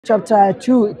chapter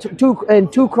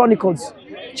 2 Chronicles,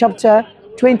 chapter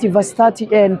 20, verse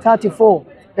 30 and 34.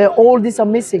 All these are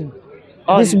missing.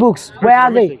 These books, where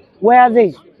are they? Where are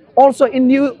they? Also in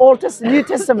New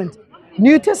Testament,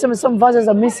 some verses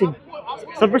are missing.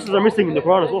 Some verses are missing in the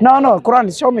Quran as well. No,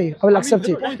 Quran, show me. I will accept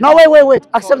it. No, wait.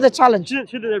 Accept the challenge.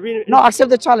 No,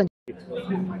 accept the challenge.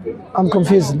 I'm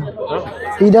confused now.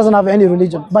 Huh? He doesn't have any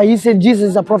religion, but he said Jesus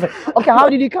is a prophet. Okay, how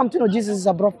did you come to know Jesus is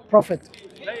a prophet?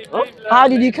 Huh? How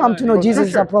did you come to know Jesus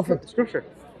is a prophet? Scripture.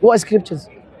 What is scriptures?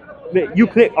 You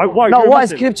claim. Why? No, what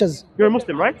is scriptures? You're a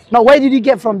Muslim, right? No, where did you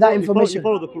get from that information? You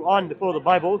follow the Quran, you follow the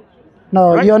Bible.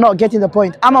 No, right? You're not getting the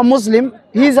point. I'm a Muslim.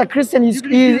 He's a Christian.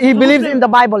 He believes in the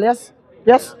Bible. Yes.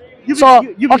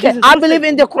 Okay, I believe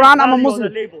in the Quran. I'm a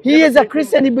Muslim. He is a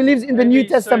Christian. He believes in the New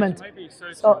Testament.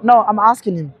 So no, I'm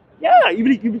asking him. Yeah, you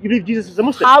believe Jesus is a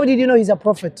Muslim. How did you know he's a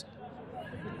prophet?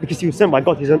 Because he was sent by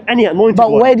God. He's any anointed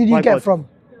one. But where did you get from?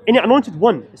 Any anointed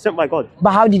one is sent by God.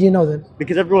 But how did you know then?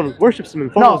 Because everyone worships him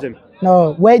and follows him.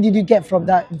 No, where did you get from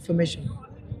that information?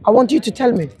 I want you to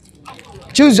tell me.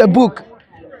 Choose a book.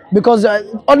 Because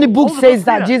only book says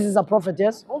that Jesus is a prophet,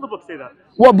 yes? All the books say that.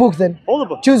 What book then? All the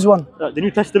books. Choose one. The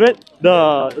New Testament,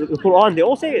 the Quran, they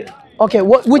all say it. Okay,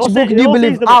 which book do you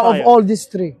believe out of all these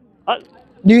three?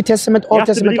 New Testament, Old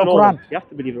Testament, or Quran? You have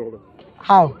to believe in all of them.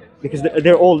 How? Because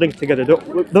they're all linked together.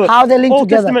 How they linked together? Old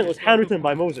Testament was handwritten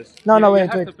by Moses. No,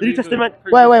 wait. The New Testament.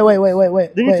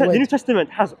 Wait. The New Testament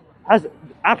has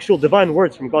actual divine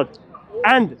words from God,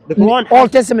 and the Quran.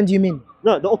 Old Testament, you mean?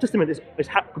 No, the Old Testament is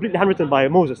completely handwritten by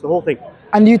Moses, the whole thing.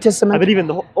 And New Testament? I believe in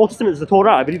the whole, Old Testament is the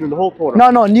Torah. I believe in the whole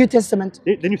Torah. No, New Testament.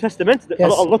 The New Testament, yes.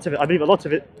 Lots of it. I believe a lot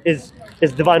of it is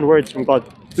divine words from God.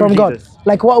 From God. Jesus.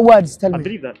 Like what words? Tell me. I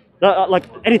believe that. Like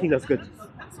anything that's good.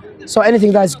 So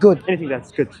anything that's good. Anything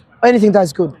that's good. Anything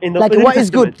that's good. Like what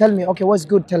is good? Tell me. Okay, what's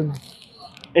good? Tell me.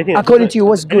 Anything according to you,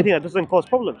 what's good? Anything that doesn't cause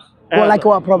problems. Like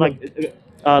what problem?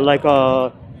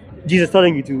 Like Jesus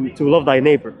telling you to love thy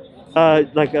neighbor.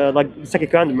 Like the second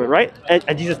commandment, right?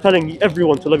 And Jesus telling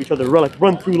everyone to love each other,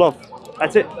 run through love.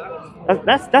 That's it.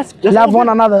 That's love one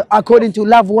another according to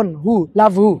love one. Who?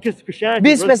 Love who? Because Christianity.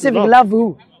 Be specific. Love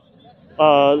who?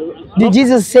 Did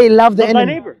Jesus say love the enemy?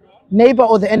 Thy neighbor. Neighbor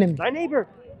or the enemy? Thy neighbor.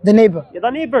 The neighbor. Yeah,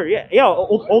 thy neighbor. Yeah.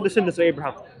 All descendants of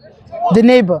Abraham. The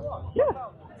neighbor. Yeah.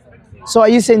 So are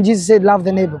you saying Jesus said love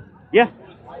the neighbor? Yeah.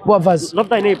 What verse? Love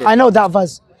thy neighbor. I know that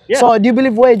verse. Yeah. So do you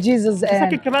believe where Jesus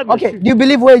okay, do you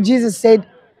believe where Jesus said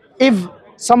if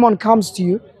someone comes to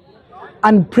you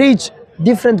and preach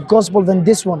different gospel than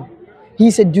this one, he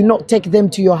said do not take them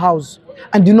to your house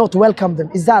and do not welcome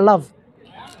them? Is that love?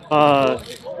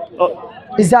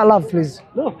 Is that love, please?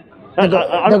 No.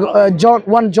 John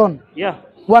 1 John. Yeah.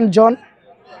 1 John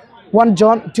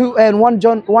 2 and 1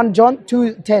 John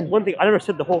 2:10. One thing, I never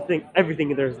said the whole thing,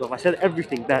 everything there is love. I said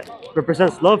everything that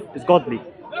represents love is godly.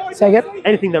 Say again?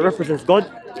 Anything that represents God,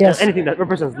 yes. Anything that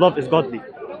represents love is godly.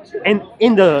 And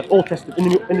in the Old Testament, in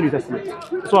the New Testament.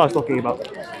 That's what I was talking about.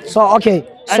 So, okay.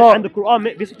 And the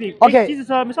Quran basically makes Jesus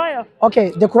a Messiah.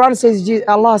 Okay, the Quran says,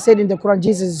 Allah said in the Quran,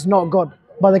 Jesus is not God.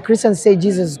 But the Christians say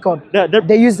Jesus is God.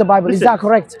 They use the Bible. Listen, is that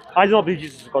correct? I do not believe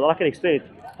Jesus is God. I can explain it.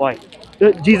 Why?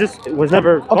 Jesus was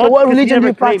never God. Okay, what religion do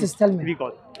you practice? Tell me.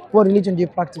 What religion do you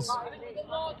practice?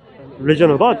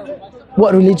 Religion of God.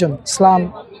 What religion?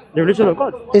 Islam? The religion of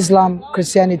God. Islam,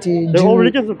 Christianity, They're all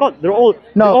religions of God. They all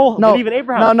believe in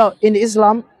Abraham. No. In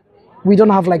Islam, we don't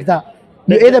have like that.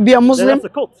 You either be a Muslim. That's a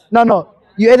cult. No.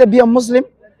 You either be a Muslim.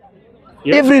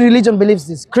 Yes. Every religion believes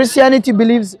this. Christianity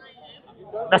believes.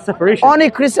 That's separation. Only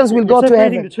Christians will go to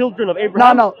heaven. The children of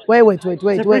Abraham. No. Wait.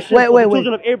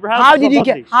 Children of Abraham.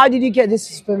 How did you get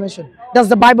this information? Does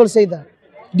the Bible say that?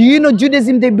 Do you know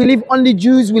Judaism, they believe only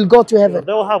Jews will go to heaven?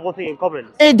 They all have one thing in common.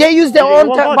 They use their own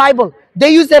Bible.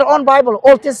 They use their own Bible,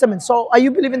 Old Testament. So are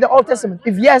you believing the Old Testament?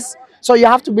 If yes, so you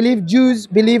have to believe Jews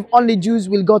believe only Jews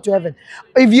will go to heaven.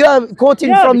 If you are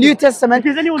quoting from New Testament,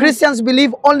 Christians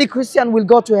believe only Christian will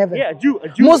go to heaven. Yeah, a Jew.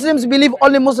 Muslims believe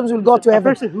only Muslims will go to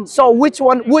heaven. So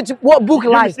what book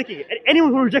lies?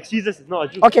 Anyone who rejects Jesus is not a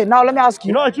Jew. Okay, now let me ask you.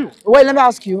 You're not a Jew. Wait, let me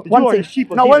ask you one thing.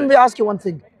 Now let me ask you one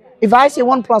thing. If I say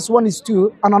 1 + 1 is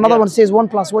 2, and another one says 1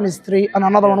 + 1 is 3, and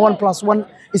another 1 + 1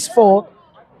 is 4,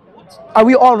 are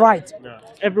we all right? No,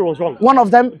 everyone's wrong. One of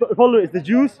them. The problem is the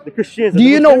Jews, the Christians. Do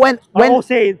you know when? All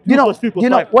say 2 + 2 + 5. Do you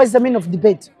know what's the meaning of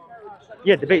debate?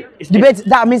 Yeah, debate. Debate.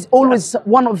 That means always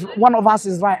one of us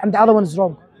is right and the other one is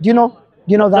wrong. Do you know?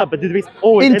 Do you know that? No, but the debates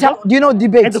always. Do you know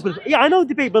debate? Yeah, I know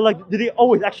debate, but like, do they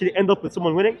always actually end up with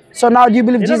someone winning? So now, do you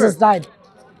believe Jesus died?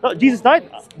 No, Jesus died.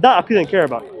 That I couldn't care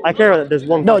about. I care that there's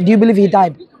one. No, do you believe he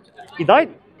died? He died?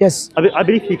 Yes. I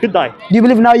believe he could die. Do you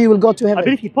believe now you will go to heaven? I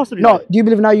believe he possibly No. died. Do you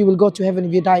believe now you will go to heaven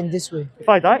if you die in this way? If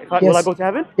I die, will I go to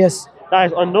heaven? Yes. That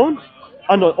is unknown.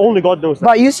 Unknown. Only God knows that.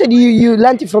 But you said you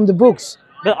learned it from the books.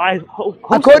 But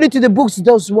According to the books,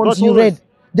 those ones you read,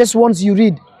 those ones you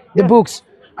read, the books,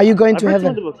 are you going to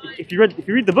heaven? If you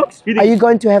read the books, are you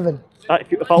going to heaven?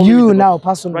 If I you now,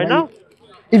 personally. Right now?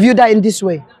 If you die in this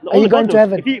way, are you going to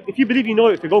heaven? If you believe you know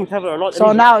if you're going to heaven or not.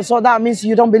 So that means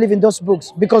you don't believe in those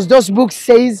books, because those books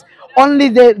says only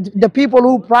the people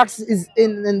who practice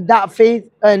in that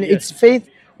faith and its faith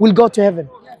will go to heaven.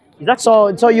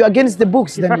 Exactly. So you're against the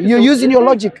books then. You're using your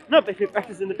logic. No, but if you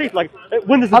practice in the faith, like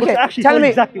when does the book actually tell you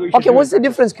exactly what you should do? Okay, what's the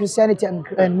difference Christianity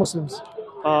and Muslims?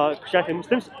 Christianity and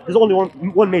Muslims, there's only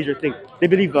one major thing. They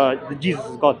believe that Jesus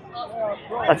is God.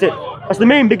 That's it. That's the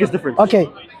main biggest difference. Okay,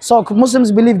 so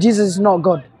Muslims believe Jesus is not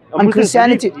God, and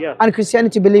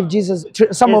Christianity believe Jesus.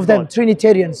 Some of them,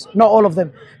 Trinitarians, not all of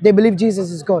them, they believe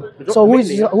Jesus is God. So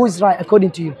who is right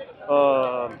according to you?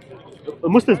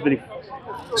 Muslims believe.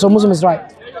 So Muslim is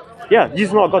right. Yeah, Jesus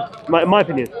is not God, in my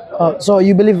opinion. So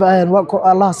you believe what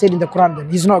Allah said in the Quran then?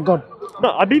 He's not God.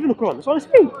 No, I believe in the Quran. That's what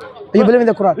I'm saying. You believe in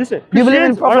the Quran? Listen, do you believe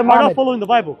in Prophet Muhammad? I'm not following the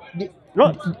Bible. Do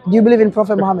you believe in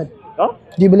Prophet Muhammad? Huh?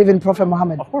 Do you believe in Prophet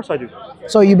Muhammad? Of course I do.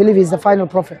 So you believe he's the final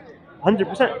prophet?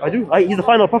 100%, I do. He's the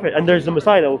final prophet, and there's a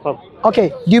Messiah that will come.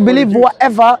 Okay, do you believe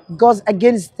whatever goes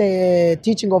against the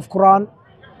teaching of Quran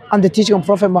and the teaching of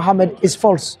Prophet Muhammad is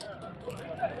false?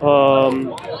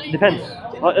 Depends.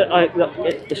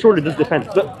 It surely does depend,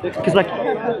 because like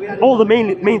all the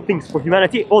main things for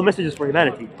humanity, all messages for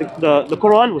humanity, the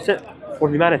Quran was sent for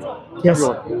humanity. Yes.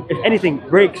 Everyone. If anything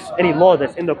breaks any law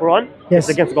that's in the Quran, it's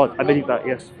against God. I believe that.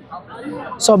 Yes.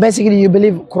 So basically, you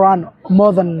believe Quran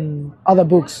more than other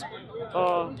books.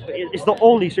 It's the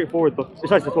only straightforward book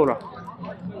besides the Torah.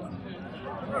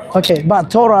 Okay, but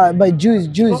Jews,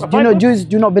 do you know Jews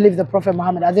do not believe the Prophet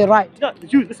Muhammad? Are they right? Yeah, the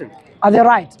Jews. Listen. Are they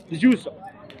right? The Jews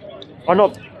are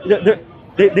not.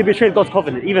 They betrayed God's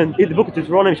covenant. Even in the book of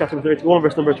Deuteronomy, chapter 31,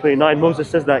 verse number 29, Moses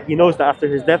says that he knows that after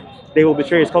his death, they will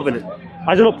betray his covenant.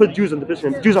 I do not put Jews in the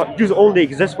position. Jews only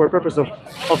exist for a purpose of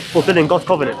fulfilling God's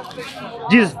covenant.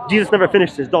 Jesus never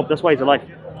finished his job. That's why he's alive.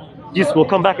 Jesus will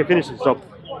come back and finish his job.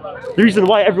 The reason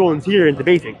why everyone's here and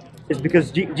debating is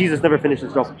because Jesus never finished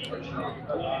his job.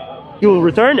 He will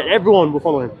return and everyone will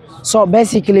follow him. So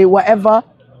basically, whatever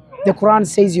the Quran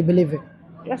says, you believe it?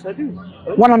 Yes, I do.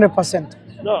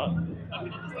 100%. No.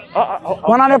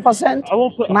 100%? I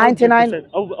won't put 99. I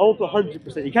won't put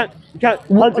 100%. You can't.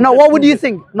 No, what would you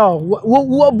think? No,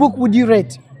 what book would you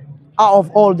rate out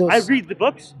of all those? I read the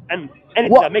books, and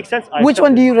anything that makes sense. Which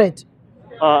one do you rate?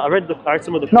 I read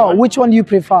some of the. No, which one do you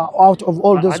prefer out of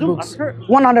all those books?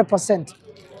 100%.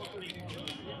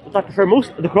 I prefer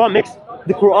most. The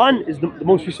Quran is the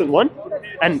most recent one,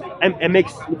 and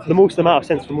makes the most amount of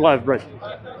sense from what I've read.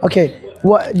 Okay.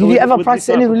 Did you ever practice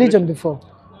any religion before?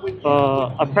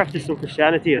 I practiced some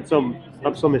Christianity and some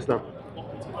Islam.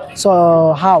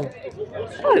 So how?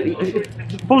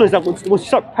 The problem is that once you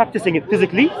start practicing it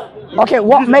physically. Okay,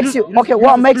 what makes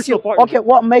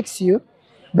you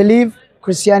believe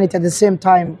Christianity at the same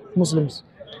time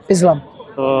Islam?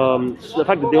 The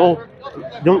fact that they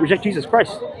don't reject Jesus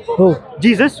Christ. Who?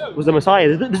 Jesus was the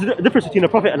Messiah. There's a difference between a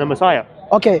prophet and a Messiah.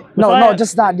 Okay, no,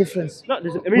 just that difference. No,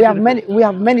 we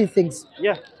have many things.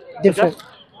 Yeah. Different.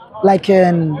 Like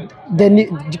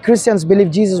the Christians believe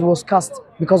Jesus was cast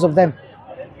because of them.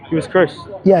 He was cursed.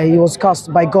 Yeah, he was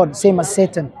cast by God, same as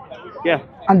Satan. Yeah.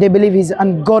 And they believe he's an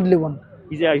ungodly one.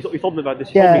 You told me about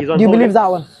this. Do you believe that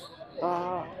one?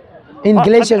 In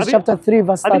Galatians chapter 3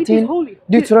 verse 13,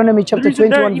 Deuteronomy chapter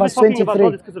 21 verse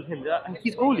 23. Because of him.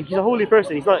 He's holy. He's a holy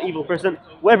person. He's not an evil person.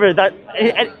 Whatever that,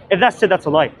 if that's said, that's a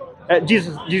lie.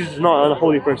 Jesus is not a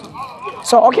holy person.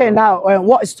 So okay, now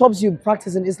what stops you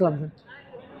practicing Islam then?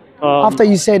 After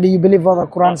you said that you believe what the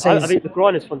Quran says. I think the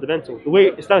Quran is fundamental. The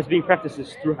way Islam is being practiced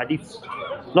is through hadiths,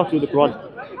 not through the Quran.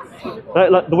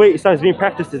 Like the way Islam is being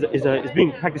practiced is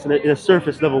being practiced in a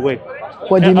surface level way.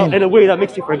 What do you mean? In a way that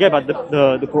makes you forget about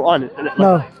the Quran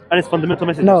and its fundamental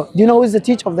messages. No. Do you know who is the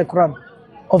teacher of the Quran,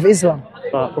 of Islam?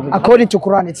 According to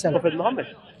Quran itself. Prophet Muhammad.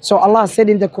 So Allah said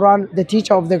in the Quran, the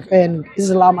teacher of the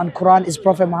Islam and Quran is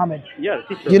Prophet Muhammad. Yeah,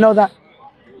 the teacher. Do you know that?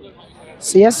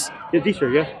 So, yes? The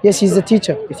teacher, yeah. Yes, he's the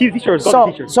teacher. Is he the teacher or is God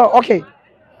the teacher? So, okay.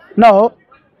 No,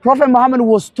 Prophet Muhammad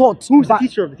was taught. Who's the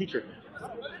teacher of the teacher?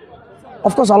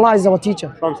 Of course, Allah is our teacher.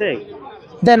 That's what I'm saying.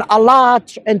 Then Allah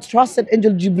entrusted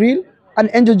Angel Jibril, and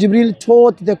Angel Jibril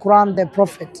taught the Quran, the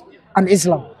Prophet, and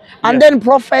Islam. And then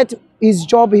Prophet, his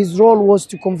role was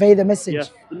to convey the message.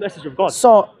 Yes, the message of God.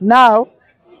 So now,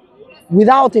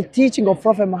 without the teaching of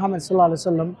Prophet Muhammad sallallahu alaihi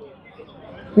wasallam,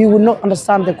 we will not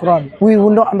understand the Quran. We will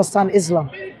not understand Islam.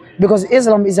 Because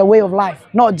Islam is a way of life,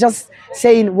 not just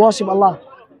saying worship Allah.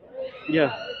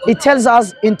 Yeah. It tells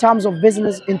us in terms of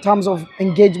business, in terms of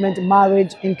engagement,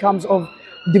 marriage, in terms of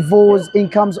divorce, in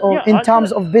terms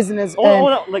of business, all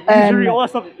that, like injury, all that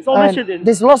stuff. It's all mentioned.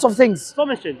 There's lots of things. It's all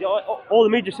mentioned. All the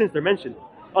major sins are mentioned.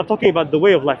 I'm talking about the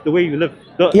way of life, the way you live,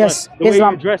 the Islam,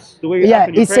 way you dress, the way you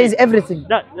act. Yeah, it says everything.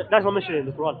 That's not mentioned in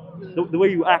the Quran. The way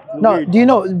you act. Do you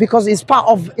know? Because it's part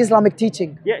of Islamic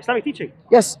teaching. Yeah, Islamic teaching.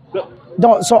 Yes.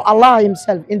 So Allah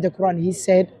Himself in the Quran, He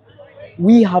said,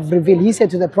 we have revealed. He said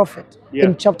to the Prophet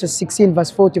in chapter 16,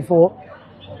 verse 44,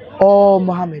 "O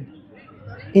Muhammad,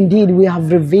 indeed we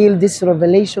have revealed this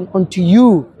revelation unto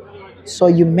you, so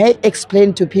you may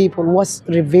explain to people what's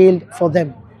revealed for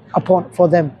them, for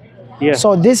them." Yeah.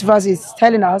 So this verse is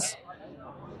telling us,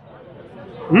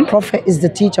 Prophet is the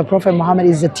teacher. Prophet Muhammad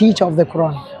is the teacher of the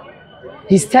Quran.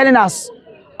 He's telling us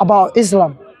about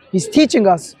Islam. He's teaching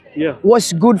us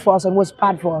what's good for us and what's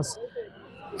bad for us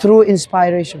through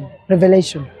inspiration,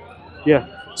 revelation. Yeah.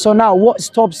 So now, what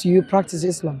stops you practice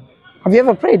Islam? Have you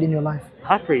ever prayed in your life?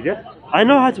 I prayed, yeah. I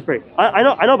know how to pray. I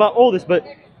know about all this, but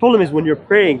problem is when you're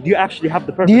praying, do you actually have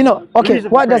the purpose? Do you know? Okay,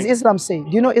 what does Islam say? Do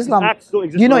you know Islam? Do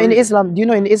you know in Islam? Do you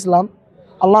know in Islam?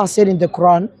 Allah said in the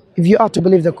Quran, if you are to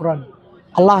believe the Quran,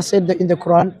 Allah said that in the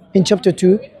Quran, in chapter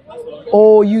 2,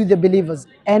 "O you the believers,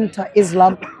 enter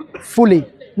Islam fully,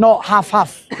 not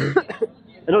half-half."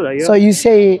 I know that, yeah. So you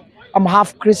say, I'm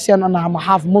half Christian and I'm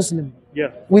half Muslim. Yeah.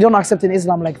 We don't accept in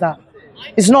Islam like that.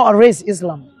 It's not a race,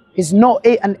 Islam. It's not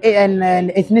an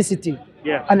ethnicity.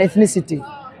 Yeah. An ethnicity.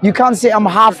 You can't say I'm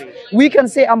half. We can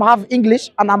say I'm half English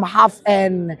and I'm half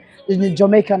an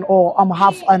Jamaican or I'm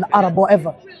half an Arab,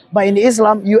 whatever. But in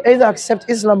Islam, you either accept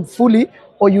Islam fully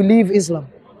or you leave Islam.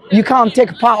 You can't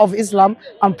take part of Islam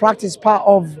and practice part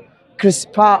of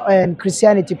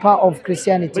Christianity, part of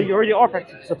Christianity. But you already are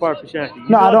practicing part of Christianity.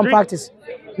 No, I don't practice.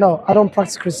 No, I don't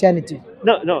practice Christianity.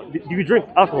 No. Do you drink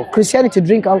alcohol? Christianity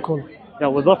drink alcohol. Yeah,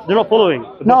 well, they're not following.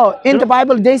 No, in the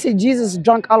Bible they say Jesus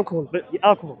drank alcohol. But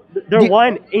alcohol, their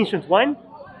wine, ancient wine,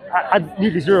 had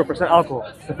nearly 0%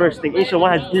 alcohol. The first thing, ancient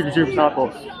wine has nearly 0%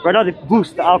 alcohol. Right now they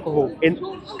boost the alcohol in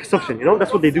consumption. You know,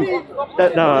 that's what they do.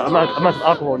 The amount of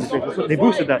alcohol in the drink. They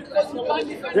boosted that.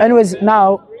 Anyways,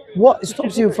 now what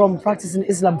stops you from practicing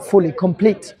Islam fully,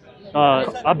 complete?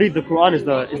 I believe the Quran is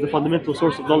the fundamental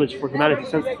source of knowledge for humanity,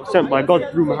 sent by God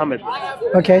through Muhammad.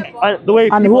 Okay. And the way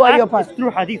and who are your partners?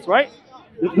 Through hadith, right?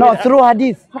 No, through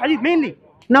hadith. Through hadith mainly.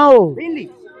 No. Mainly.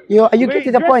 You get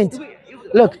to the point.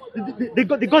 Look, they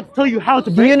got to tell you how to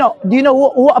pray. Do you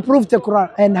know who approved the Quran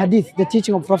and hadith, the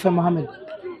teaching of Prophet Muhammad?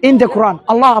 In the Quran,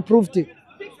 Allah approved it.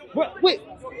 Wait.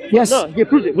 Yes. No, He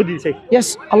approved it. What did He say?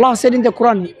 Yes, Allah said in the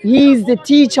Quran, He is the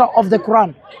teacher of the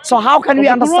Quran. So how can we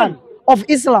understand? Of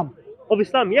Islam. Of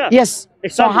Islam, yeah. Yes.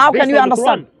 So how can we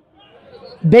understand?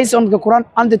 Based on the Quran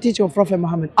and the teaching of Prophet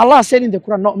Muhammad. Allah said in the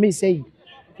Quran, not me saying.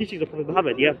 Teaching of Prophet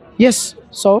Muhammad, yeah. Yes.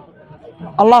 So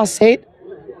Allah said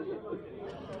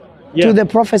to the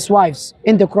Prophet's wives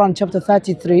in the Quran chapter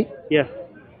 33,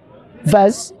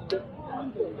 verse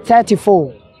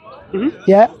 34.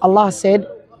 Yeah, Allah said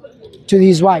to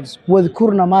his wives,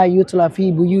 وَذْكُرْنَ مَا يُتْلَى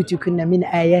فِي بُيُوتِكُنَّ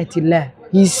مِنْ آيَاتِ اللَّهِ.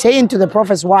 He's saying to the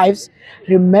Prophet's wives,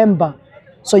 remember,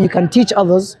 so you can teach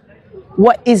others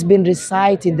what is being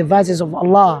recited, the verses of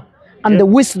Allah and the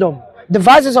wisdom. The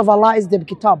verses of Allah is the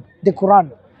kitab, the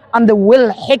Quran. And the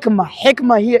hikmah.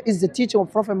 Hikmah here is the teaching of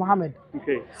Prophet Muhammad.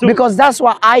 Okay. So because that's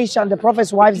why Aisha and the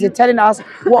Prophet's wives, they're telling us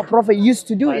what Prophet used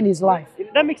to do in his life.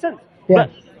 That makes sense. Yeah.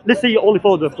 But let's say you only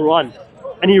follow the Quran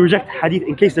and you reject hadith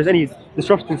in case there's any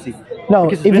discrepancy. No,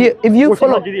 if you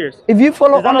follow,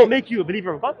 does that not make you a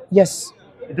believer of God? Yes.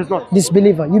 It does not.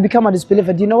 Disbeliever. You become a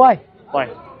disbeliever. Do you know why? Why?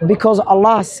 Because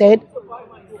Allah said,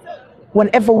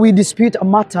 whenever we dispute a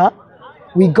matter,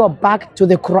 we go back to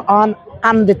the Quran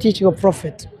and the teaching of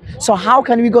Prophet. So how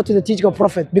can we go to the teaching of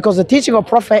Prophet? Because the teaching of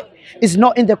Prophet is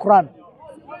not in the Quran.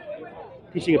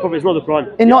 Teaching of Prophet is not the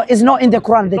Quran. It's not in the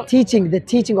Quran. The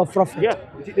teaching of Prophet. Yeah,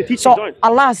 the teaching. So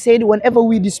Allah said, whenever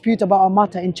we dispute about a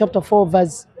matter in chapter 4,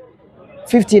 verse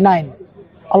 59,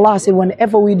 Allah said,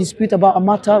 whenever we dispute about a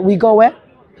matter, we go where?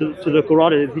 To the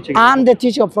Quran and the teaching. And the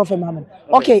teaching of Prophet Muhammad.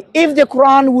 Okay, if the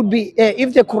Quran would be,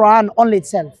 if the Quran only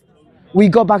itself, we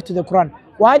go back to the Quran.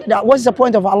 Why? What's the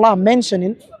point of Allah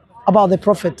mentioning about the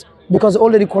Prophet? Because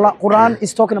already Quran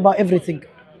is talking about everything.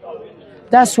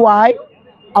 That's why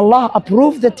Allah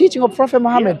approved the teaching of Prophet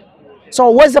Muhammad. Yeah. So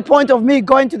what's the point of me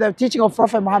going to the teaching of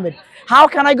Prophet Muhammad? How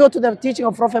can I go to the teaching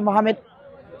of Prophet Muhammad?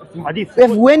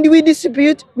 If when we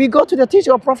dispute, we go to the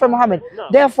teaching of Prophet Muhammad. No.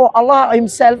 Therefore, Allah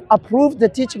Himself approved the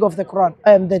teaching of the Quran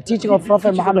and the teaching of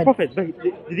Prophet Muhammad. Prophet, but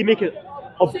did He make it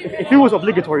if it was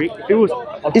obligatory, if it was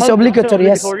It's obligatory,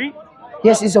 yes. obligatory,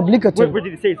 Yes, it's obligatory. where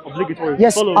did it say it's obligatory?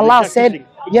 Yes, Follow the Allah exact said, teaching,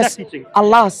 yes, exact teaching.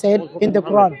 Allah said in the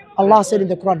Quran, Allah said in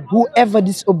the Quran, whoever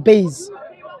disobeys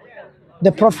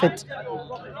the Prophet,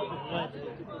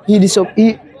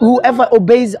 whoever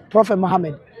obeys Prophet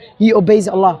Muhammad, he obeys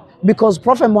Allah. Because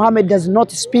Prophet Muhammad does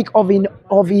not speak of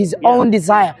his own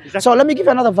desire. Exactly. So let me give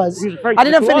you another verse. He's referring I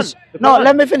to the didn't Quran. finish. The No, Quran.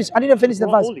 let me finish. I didn't finish the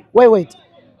Quran verse. only. Wait.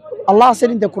 Allah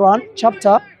said in the Quran,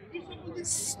 chapter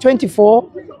 24,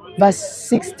 verse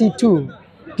 62. Do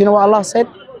you know what Allah said?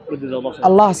 What did Allah say?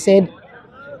 Allah said,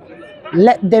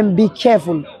 let them be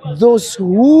careful. Those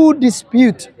who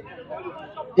dispute,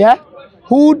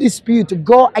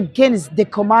 go against the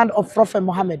command of Prophet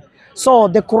Muhammad. So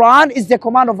the Quran is the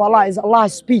command of Allah, is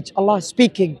Allah's speech, Allah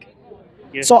speaking.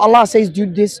 Yes. So Allah says do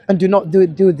this and do not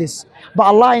do this. But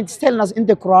Allah is telling us in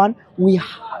the Quran,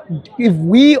 if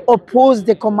we oppose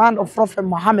the command of Prophet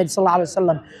Muhammad sallallahu alaihi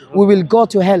wasallam, we will go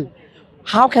to hell.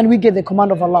 How can we get the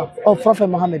command of Allah, of Prophet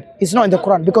Muhammad? It's not in the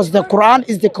Quran, because the Quran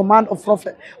is the command of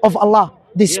Prophet of Allah,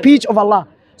 the speech of Allah.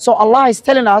 So Allah is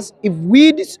telling us, if we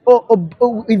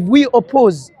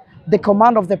oppose the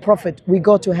command of the Prophet, we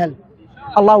go to hell.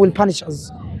 Allah will punish us.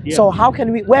 Yeah. So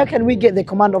where can we get the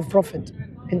command of Prophet?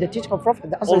 In the teaching of Prophet.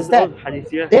 The answer is there.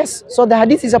 Hadith, yeah. Yes. So the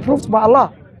hadith is approved by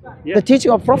Allah. Yeah. The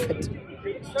teaching of Prophet.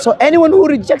 So anyone who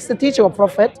rejects the teaching of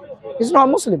Prophet is not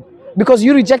a Muslim, because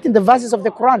you're rejecting the verses of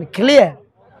the Quran. Clear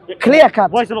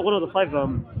cut. Why is it not one of the five?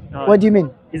 What do you mean?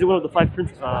 Is it one of the five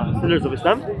pillars of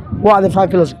Islam? What are the 5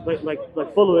 pillars? Like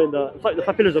following the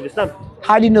five pillars of Islam.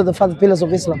 How do you know the 5 pillars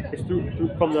of Islam? It's through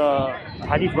from the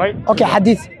hadith, right? Okay,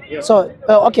 hadith. Yeah. So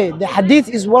okay, the hadith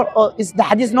is is the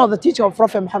hadith not the teaching of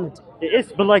Prophet Muhammad? It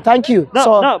is, but like. Thank you.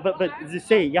 But does it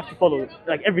say you have to follow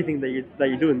like everything that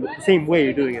you're doing the same way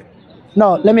you're doing it?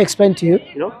 No, let me explain to you.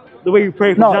 You know, the way you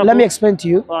pray. For No, example, let me explain to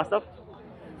you. all that stuff.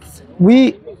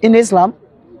 We in Islam,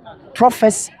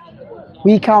 prophets,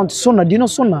 we count sunnah. Do you know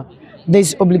sunnah?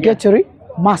 There's obligatory,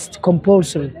 must,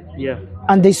 compulsory, Yeah.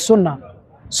 and there's sunnah.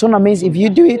 Sunnah means if you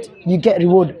do it, you get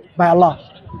reward by Allah.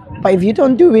 But if you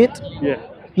don't do it, Yeah.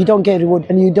 you don't get reward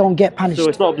and you don't get punished. So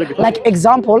it's not obligatory. Like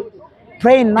example,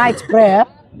 praying night prayer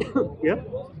Yeah.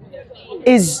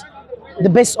 is the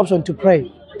best option to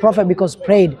pray. Prophet because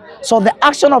prayed. So the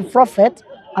action of Prophet,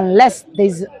 unless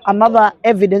there's another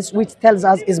evidence which tells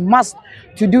us is must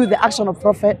to do the action of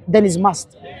Prophet, then is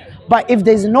must. But if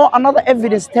there's no another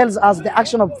evidence tells us the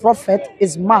action of Prophet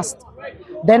is must,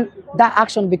 then that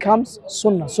action becomes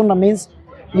sunnah. Sunnah means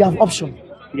you have option.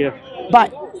 Yeah.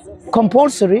 But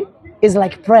compulsory is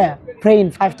like prayer,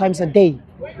 praying 5 times a day.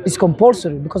 It's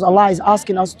compulsory because Allah is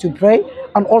asking us to pray,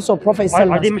 and also Prophet is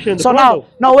telling Are they mentioned in us. the So Quran, now, though?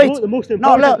 no wait, The most no,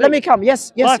 important let me thing. come.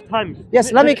 Yes. 5 times.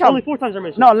 Yes, let me come. Only 4 times are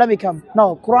mentioned. No, let me come.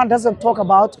 No, Quran doesn't talk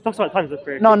about. It talks about times of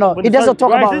prayer. No, When it the doesn't sun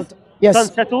talk rises, about. Yes. Sun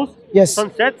settles. Yes.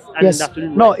 Sun sets, and in Yes. the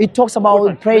afternoon. No, right? it talks 4 about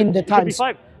times. praying the It should be times.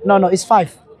 5. No, it's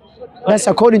 5. That's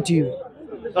according to you.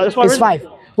 That's why It's 5.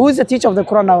 Who is the teacher of the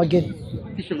Quran now again?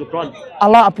 Teacher of the Quran.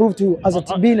 Allah approved you as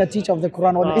being a teacher of the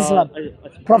Quran or Islam.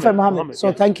 Prophet Muhammad. So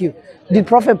yes. thank you. Did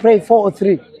Prophet pray 4 or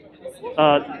 3?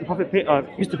 The Prophet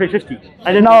used to pray 50.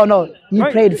 And then No, he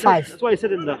right? prayed 5. That's why he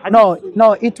said in the hadith.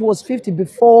 No, it was 50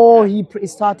 before he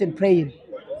started praying.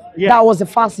 Yeah. That was the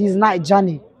first his night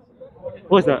journey.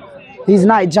 What was that? His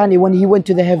night journey when he went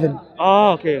to the heaven.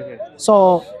 Oh, okay.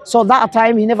 So that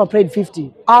time he never prayed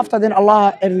 50. After then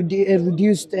Allah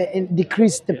reduced and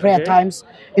decreased the prayer Okay. times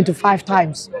into 5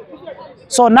 times.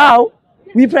 So now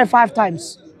we pray 5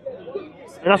 times.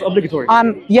 And that's obligatory.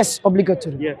 And yes,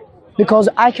 obligatory. Yeah. Because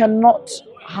I cannot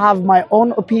have my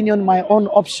own opinion, my own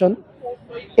option,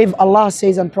 if Allah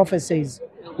says and Prophet says.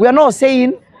 We are not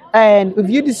saying, and if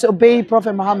you disobey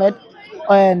Prophet Muhammad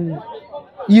and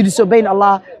you disobey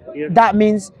Allah, Yeah. that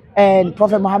means and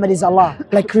Prophet Muhammad is Allah,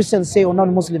 like Christians say or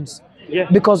non-Muslims. Yeah.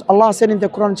 Because Allah said in the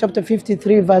Quran chapter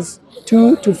 53 verse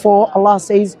 2 to 4, Allah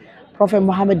says Prophet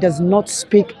Muhammad does not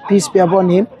speak, peace be upon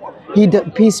him,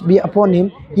 peace be upon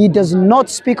him, he does not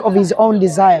speak of his own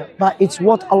desire, but it's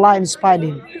what Allah inspired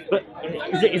him. But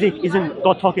isn't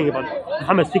God talking about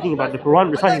Muhammad speaking about the Quran,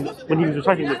 when he was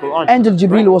reciting the Quran? Angel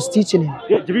Jibril was teaching him.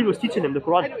 Yeah, Jibreel was teaching him the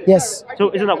Quran. Yes.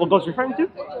 So isn't that what God's referring to?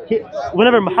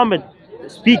 Whenever Muhammad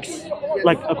speaks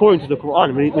like according to the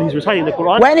Quran, when he's reciting the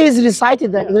Quran. When he's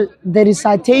recited the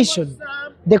recitation,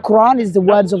 the Quran is the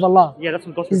words of Allah. Yeah, that's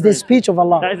what God's It's the referring speech of to.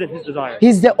 Allah. That isn't his desire.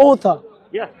 He's the author.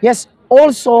 Yeah. Yes.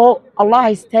 Also, Allah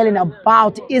is telling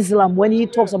about Islam when He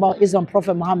talks about Islam,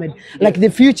 Prophet Muhammad, like the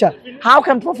future. How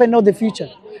can Prophet know the future?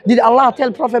 Did Allah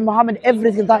tell Prophet Muhammad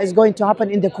everything that is going to happen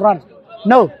in the Quran?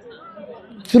 No.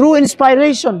 Through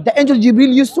inspiration, the angel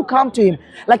Jibril used to come to him.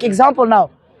 Like example now,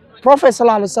 Prophet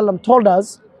ﷺ told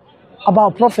us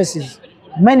about prophecies,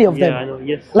 many of them. I know,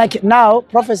 yes. Like now,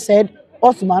 Prophet said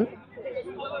Uthman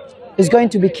is going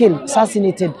to be killed,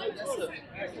 assassinated.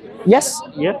 Yes?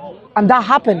 Yeah. And that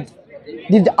happened.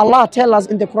 Did Allah tell us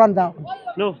in the Quran that?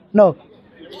 No. No.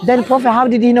 Then Prophet, how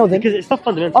did he know then? Because it's not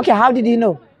fundamental. Okay, how did he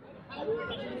know?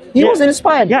 He was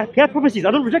inspired. Yeah, prophecies.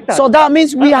 I don't reject that. So that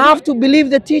means we have to believe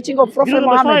the teaching of Prophet the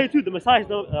Muhammad. Messiah too. The Messiah is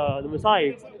not, the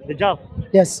Messiah, the Dajjal.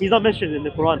 Yes. He's not mentioned in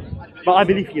the Quran, but I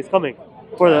believe he is coming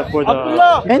for the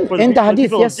in the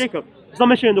hadith. Yes. Jacob. It's not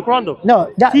mentioned in the Quran though. No.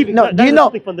 Do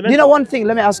you know one thing?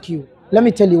 Let me ask you. Let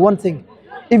me tell you one thing.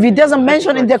 If it doesn't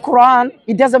mention in the Quran,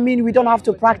 it doesn't mean we don't have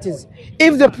to practice.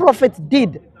 If the Prophet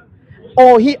did,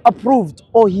 or he approved,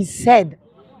 or he said,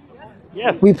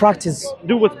 we practice.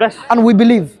 Do what's best. And we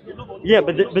believe. Yeah,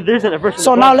 but there's an verse.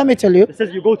 So now let me tell you. It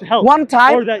says you go to hell. One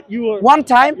time. Or that you are. One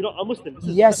time. You're not a Muslim.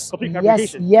 Yes.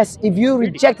 Yes. If you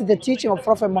reject the teaching of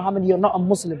Prophet Muhammad, you're not a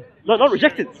Muslim. No, not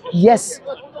rejected. Yes.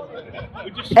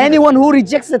 Anyone who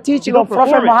rejects the teaching of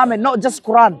Prophet Muhammad, not just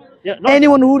Quran. Yeah,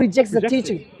 anyone who rejects the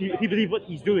teaching. If you believe what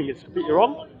he's doing is completely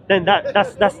wrong, then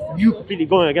that's you completely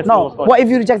going against No. Allah. What if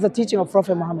you reject the teaching of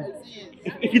Prophet Muhammad?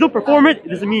 If you don't perform it, it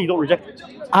doesn't mean you don't reject it.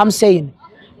 I'm saying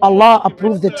Allah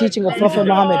approved the teaching of Prophet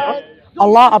Muhammad.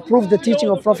 Allah approved the teaching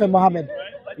of Prophet Muhammad.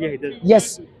 Yeah, he did.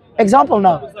 Yes. Example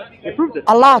now. He approved it.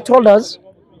 Allah told us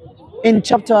in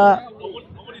chapter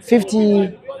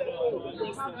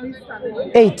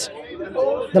 58,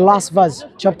 the last verse,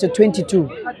 chapter 22.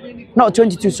 Not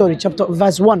 22, sorry,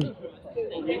 verse 1.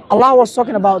 Allah was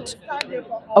talking about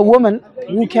a woman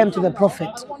who came to the Prophet.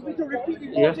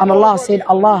 Yeah. And Allah said,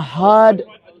 Allah heard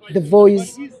the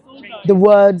voice, the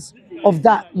words of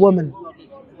that woman.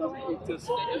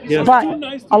 Yeah. But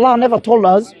Allah never told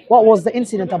us what was the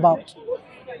incident about.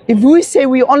 If we say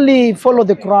we only follow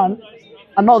the Quran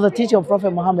and not the teaching of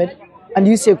Prophet Muhammad, and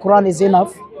you say Quran is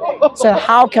enough, so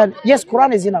how can, yes,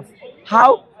 Quran is enough.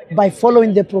 How? By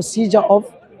following the procedure of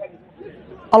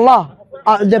Allah,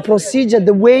 the procedure,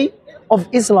 the way of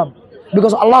Islam.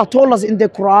 Because Allah told us in the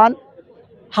Quran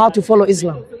how to follow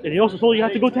Islam. And he also told you how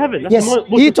to go to heaven. That's Yes,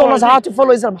 He told us how to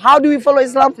follow Islam. How do we follow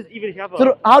Islam?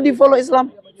 How do you follow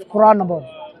Islam? Quran number one.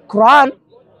 Quran,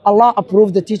 Allah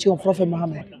approved the teaching of Prophet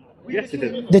Muhammad. Yes, he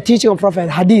did. The teaching of Prophet,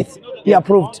 Hadith, He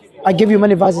approved. I give you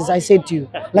many verses, I said to you.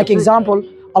 Like example,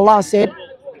 Allah said,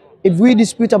 if we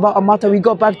dispute about a matter, we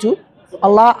go back to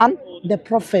Allah and the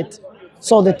Prophet.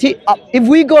 So if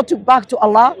we go back to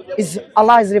Allah,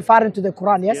 Allah is referring to the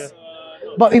Quran, yes? Yeah.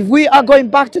 But if we are going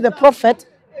back to the Prophet,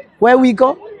 where we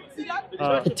go?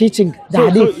 The teaching, the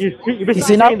Hadith.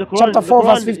 It's enough. Chapter 4,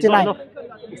 verse 59.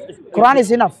 Quran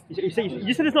is enough. You said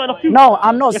it's not enough too. No,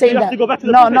 I'm not saying that.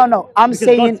 No. I'm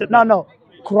saying, no.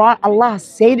 Quran, Allah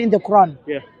said in the Quran.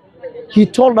 Yeah. He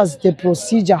told us the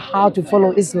procedure how to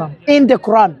follow Islam in the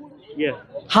Quran. Yeah.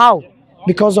 How?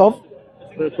 Because of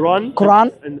the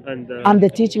Quran and the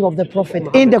teaching of the Prophet.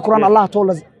 Muhammad. In the Quran, Allah told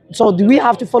us. So do we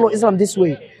have to follow Islam this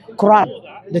way? Quran,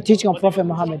 the teaching of Prophet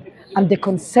Muhammad, and the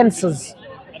consensus,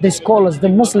 the scholars, the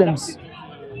Muslims.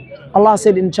 Allah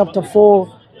said in chapter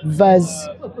 4, verse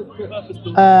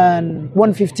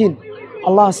 115,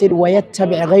 Allah said,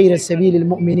 وَيَتَّبِعْ غَيْرَ سَبِيلِ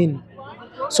الْمُؤْمِنِينَ.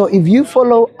 So if you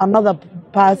follow another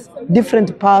path,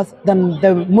 different path than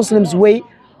the Muslims' way,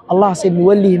 Allah said,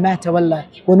 نُوَلِّهِ مَا تَوَلَّى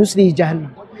وَنُسْلِهِ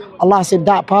جَهَنَّمْ. Allah said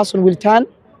that person will turn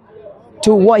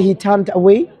to what he turned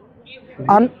away,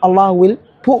 and Allah will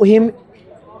put him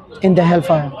in the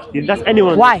hellfire. That's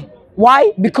anyone. Why?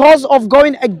 Why? Because of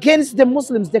going against the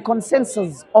Muslims, the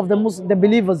consensus of the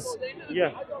believers.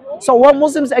 Yeah. So what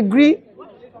Muslims agree,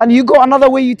 and you go another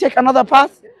way, you take another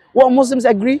path. What Muslims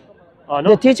agree? No.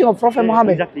 The teaching of Prophet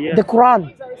Muhammad, exactly, yeah. The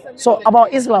Quran. So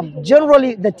about Islam,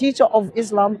 generally the teacher of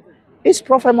Islam is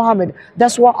Prophet Muhammad.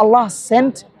 That's why Allah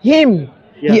sent him.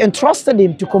 Yeah. He entrusted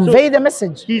him to convey the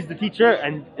message. He's the teacher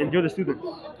and you're the student.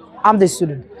 I'm the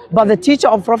student. But the teacher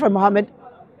of Prophet Muhammad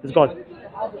is God.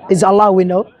 Is Allah, we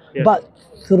know. Yeah. But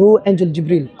through Angel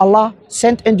Jibril. Allah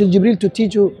sent Angel Jibril to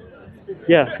teach you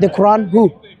the Quran.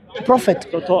 Who? Prophet.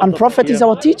 And Prophet is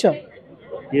our teacher.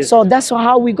 Yes. So that's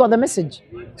how we got the message.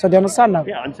 So do you understand now?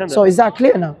 Yeah, I understand that. So is that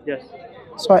clear now? Yes.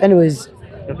 So anyways.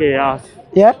 Okay, yeah?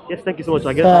 Yes, thank you so much.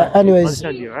 I guess anyways,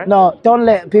 understand you, right? No, don't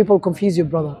let people confuse you,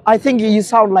 brother. I think you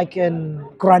sound like an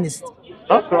Quranist.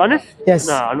 Huh? Quranist? Yes.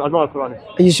 Nah, I'm not a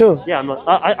Quranist. Are you sure? Yeah, I'm not.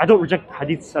 I don't reject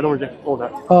hadiths. I don't reject all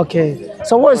that. Okay.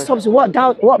 So what stops you?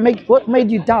 What made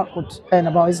you doubt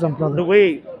about Islam, brother? The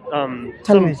way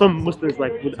some Muslims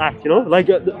would act, like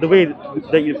the way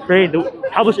that you pray,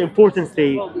 how much importance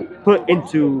they put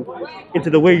into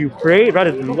the way you pray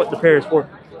rather than what the prayer is for.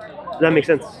 Does that make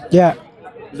sense? Yeah.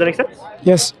 Does that make sense?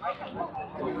 Yes.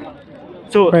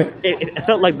 So Right. it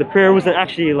felt like the prayer wasn't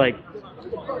actually like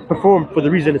performed for the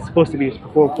reason it's supposed to be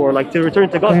performed for, like to return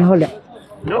to God. Okay, hold on.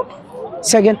 No,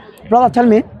 Second, brother, tell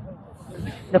me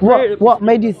the prayer. what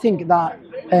made you think that?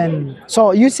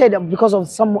 So you said that because of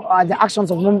some the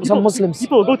actions of some Muslims.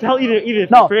 People go to hell even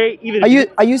if No, they pray. Even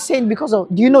are you saying because of?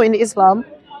 Do you know in Islam,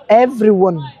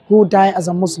 everyone who die as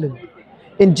a Muslim,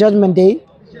 in Judgment Day,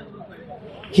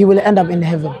 he will end up in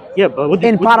heaven. Yeah, but what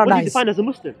in do you paradise. define as a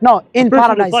Muslim? No, in a person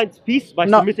paradise. who finds peace by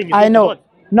No, submitting his I will know. to God.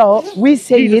 No, we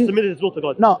say Jesus submitted his will to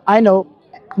God. No, I know.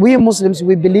 We Muslims,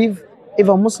 we believe if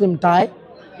a Muslim die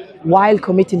while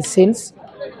committing sins,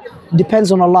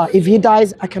 depends on Allah. If he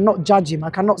dies, I cannot judge him. I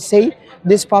cannot say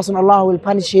this person Allah will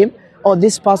punish him or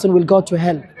this person will go to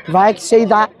hell. If I say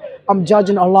that, I'm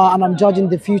judging Allah and I'm judging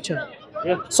the future.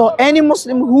 Yeah. So any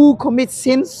Muslim who commits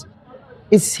sins,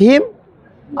 it's him,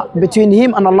 between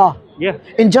him and Allah. Yeah.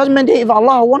 In Judgment Day, if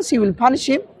Allah wants, He will punish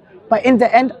him, but in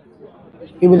the end,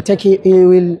 He will take him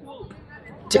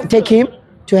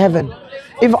to heaven.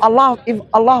 If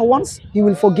Allah wants, He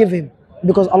will forgive him,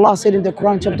 because Allah said in the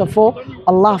Quran chapter 4,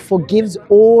 Allah forgives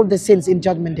all the sins in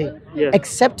Judgment Day,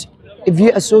 except if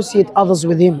you associate others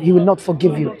with Him, He will not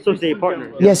forgive you. Associate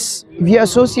partner. Yes, if you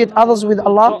associate others with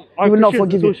Allah, He will not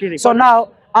forgive you. So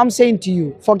now I'm saying to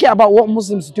you, forget about what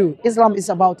Muslims do. Islam is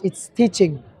about its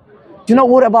teaching. Do not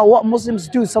worry about what Muslims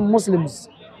do, some Muslims.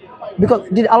 Because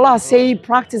did Allah say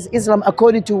practice Islam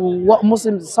according to what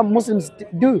some Muslims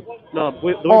do? No,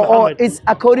 or it's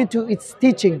according to its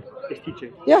teaching? Its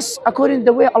teaching. Yes, according to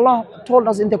the way Allah told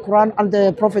us in the Quran and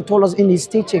the Prophet told us in his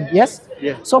teaching. Yes?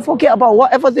 Yeah. So forget about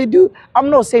whatever they do. I'm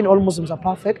not saying all Muslims are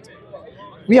perfect.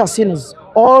 We are sinners.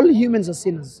 All humans are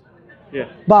sinners. Yeah.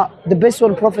 But the best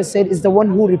one Prophet said is the one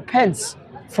who repents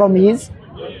from his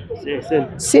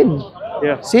sin.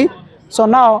 Yeah. See? So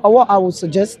now what I would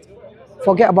suggest,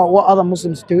 forget about what other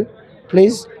Muslims do.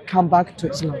 Please come back to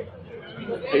Islam.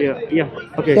 Yeah.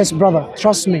 Okay. Yes, brother,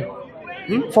 trust me.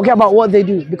 Forget about what they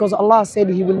do, because Allah said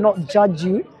He will not judge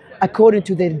you according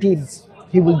to their deeds.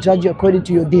 He will judge you according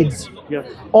to your deeds. Yes.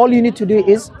 All you need to do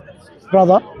is,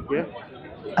 brother,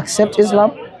 accept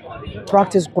Islam,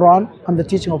 practice Quran and the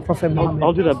teaching of Prophet Muhammad.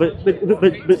 I'll do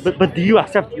that. But do you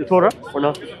accept the Torah or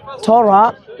not?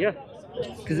 Torah? Yeah.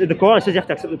 Because the Quran says you have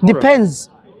to accept the Torah. Depends.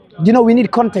 You know, we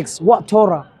need context. What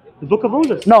Torah? The book of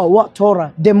Moses. No, what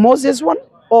Torah? The Moses one?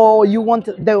 Or you want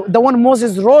the one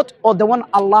Moses wrote, or the one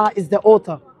Allah is the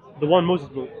author? The one Moses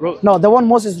wrote. No, the one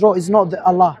Moses wrote is not the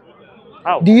Allah.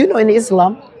 How? Do you know in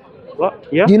Islam? What?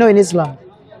 Yeah. Do you know in Islam,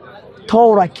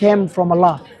 Torah came from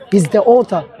Allah. He's the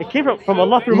author. It came from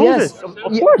Allah through Moses. Of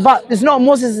course. But it's not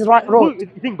Moses wrote. You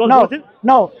think God wrote it?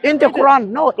 No, in the Quran.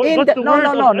 No, in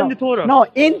the Torah. No,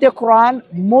 in the Quran,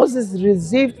 Moses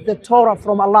received the Torah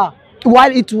from Allah while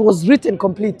it was written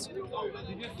complete.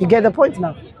 You get the point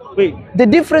now? Wait. The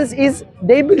difference is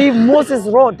they believe Moses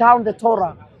wrote down the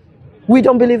Torah. We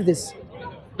don't believe this.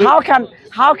 Wait.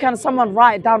 How can someone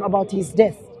write down about his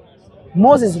death?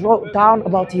 Moses wrote down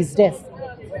about his death.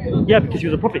 Yeah, because he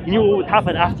was a prophet. He knew what would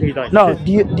happen after he died. No, do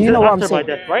you know what I'm saying?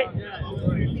 After my death, right?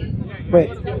 Wait.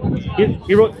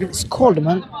 He wrote. It's cold,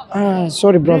 man.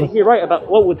 Sorry, brother. Didn't he write about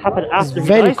what would happen after he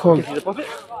very dies? cold. Because he's a prophet?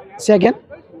 Say again?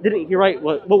 Didn't he write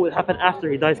what would happen after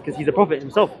he dies because he's a prophet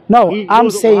himself? No, he I'm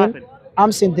knows what will happen.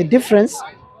 saying the difference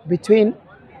between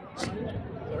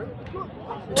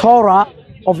Torah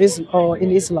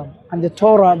in Islam and the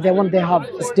Torah, the one they have,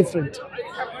 is different.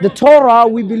 The Torah,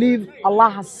 we believe Allah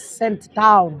has sent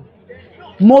down.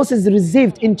 Moses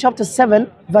received in chapter 7,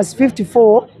 verse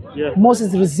 54. Yeah.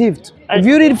 Moses received. If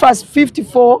you read verse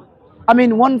 54,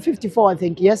 154, I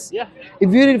think, yes? Yeah.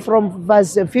 If you read from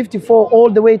verse 54 all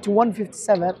the way to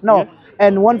 157,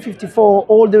 and 154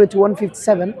 all the way to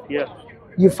 157,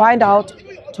 you find out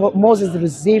Moses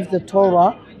received the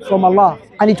Torah from Allah,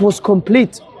 and it was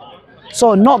complete.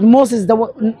 So Moses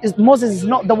is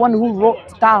not the one who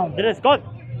wrote down. Then it's God.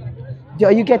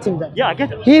 Are you getting that? Yeah, I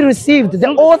get it. He received. The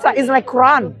author is like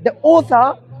Quran. The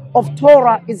author of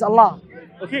Torah is Allah.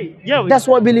 Okay, yeah. That's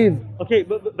what I believe. Okay,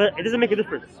 but it doesn't make a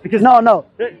difference because No.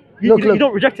 You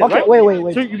don't reject it, okay, right?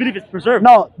 Wait. So you believe it's preserved?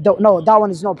 No, that one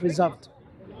is not preserved.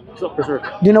 It's not preserved.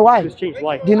 Do you know why? It's changed.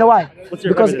 Why? Do you know why? What's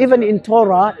your because evidence? even in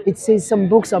Torah, it says some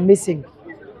books are missing.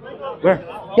 Where?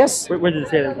 Yes. Where did it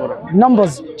say that in Torah?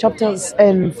 Numbers chapter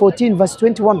 14, verse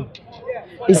 21.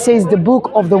 It says the book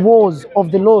of the wars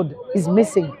of the Lord is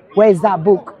missing. Where is that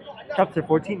book? Chapter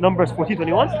 14, Numbers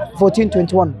 14:21.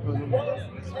 14:21.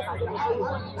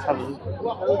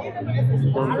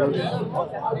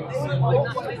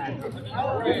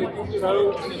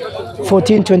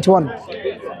 14:21.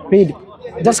 Read.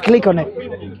 Just click on it.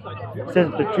 It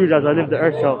says the truth as I live the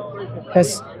earth shall.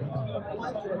 Yes.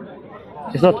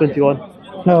 It's not 21.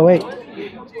 No, wait.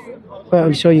 Wait,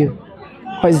 I'll show you.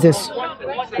 What is this?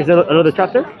 Is there another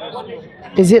chapter?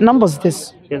 Is it Numbers,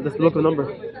 this? Yes, that's the book of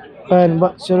Numbers. And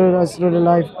but shall us through the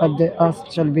life at the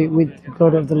earth shall be with the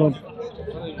glory of the Lord.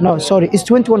 No, sorry, it's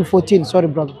 21:14. Sorry,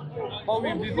 brother. Oh,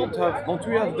 don't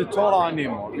we have the Torah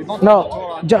anymore? We don't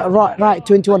No, have the Torah right, right,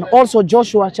 21. Also,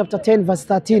 Joshua chapter 10, verse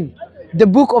 13. The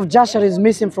book of Joshua is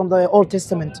missing from the Old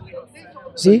Testament.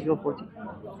 See?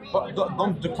 But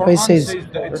don't the It Quran says- says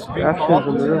that it's been Actions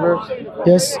in the river.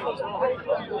 Yes.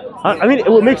 I mean,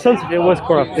 it would make sense if it was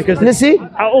corrupt because Let's see.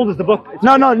 how old is the book?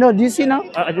 No, no, no. Do you see now?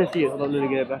 I didn't see it. Hold on, let me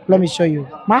get it back. Let me show you.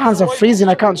 My hands are freezing.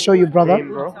 I can't show you, brother. Same,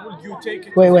 bro. You take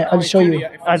it Wait, as wait, a I'll show you.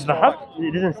 criteria if As it's the corrupt. hub,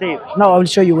 it doesn't say it. No, I'll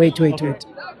show you. Wait, wait, wait.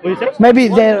 What do you say? Maybe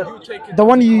Why the would you take it the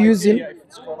one as a you're criteria using. if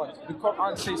it's corrupt? The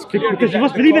Quran says clearly Because you that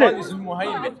must the believe in Quran it. is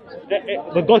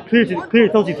muhaymin. But God clearly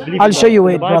tells you to believe I'll in show you. the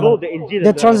Wait, Bible, brother. the Injil, The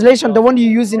and translation, the one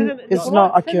you're using, is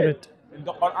not accurate. In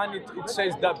the Quran, it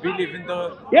says that believe in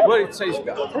the. Yeah. Where it says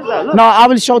that. Look. No, I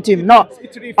will show him. No,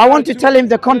 It I want to refers tell him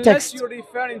the Unless context. you're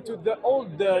referring to the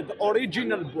old, the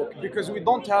original book, because we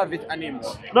don't have it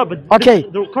anymore. No, but Okay,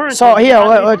 the current so here,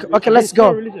 Torah wait, okay, let's against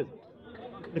your go. religion.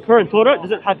 The current Torah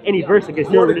doesn't have any verse against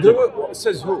your religion.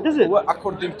 Says who? Does it?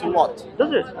 According to what?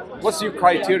 Does it? What's your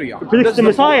criteria? Predicts Does the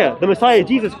Messiah. The Messiah is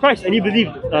Jesus Christ, and you believe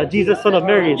Jesus, son of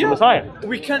Mary, is the Messiah.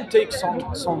 We can take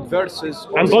some verses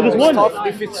or And God is some one. stuff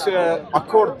if it's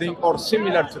according or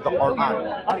similar to the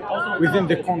Quran within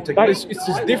the context. Right.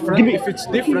 It's different. If it's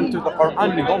different to the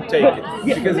Quran, we don't take it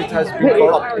because it has been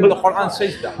corrupt. The Quran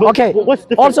says that. Okay. What's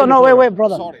different Also, in the no, wait, Torah? wait,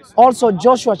 brother. Sorry. Also,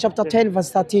 Joshua chapter 10, verse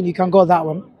 13. You can go that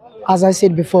one. As I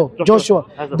said before, Joshua,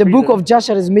 has a the book reason. of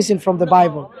Joshua is missing from the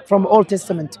Bible, from Old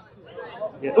Testament.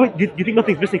 Yeah. Wait, do you think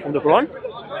nothing's missing from the Quran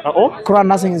at all? Quran,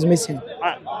 nothing is missing.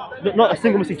 Not a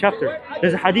single missing chapter.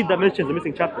 There's a hadith that mentions a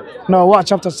missing chapter. No, what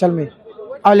chapters? Tell me.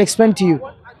 I'll explain to you.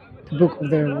 The book of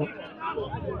the.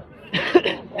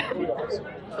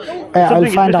 I'll Something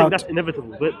is find missing, out. that's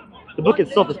inevitable, but the book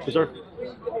itself is preserved.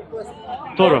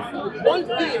 Torah.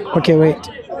 Okay, wait.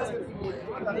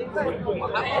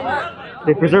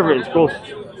 They preserve it in scrolls.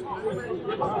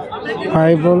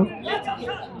 Bible.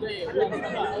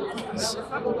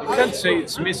 You can't say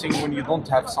it's missing when you don't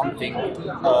have something.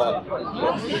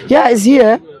 Yeah, it's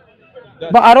here.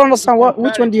 But I don't understand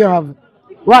which one do you have?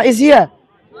 Well, it's here.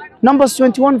 Numbers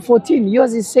 21:14.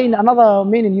 Yours is saying another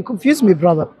meaning. You confuse me,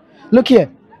 brother. Look here.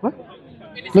 What?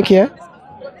 Look here.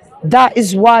 That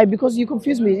is why, because you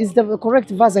confuse me. It's the correct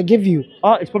verse I give you.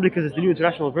 It's probably because it's the New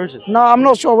International Version. No, I'm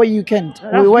not sure where you can't.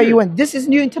 That's Where you weird. went. This is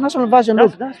New International Version.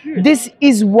 Look. That's weird. This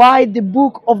is why the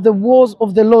book of the wars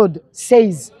of the Lord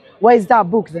says. Where is that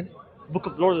book then? Book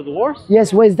of Lord of the Wars?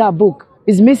 Yes, where is that book?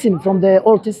 It's missing from the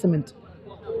Old Testament.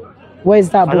 Where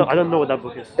is that book? I don't know what that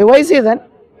book is. Where is it then?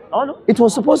 Oh, no. It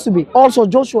was supposed to be. Also,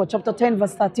 Joshua chapter 10,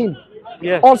 verse 13.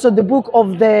 Yeah. Also, the book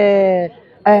of the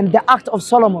Act of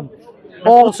Solomon.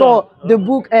 Also, the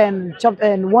book and chapter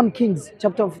and 1 Kings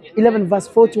chapter 11, verse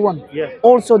 41. Yeah.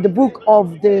 Also, the book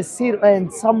of the Seer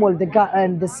and Samuel, the God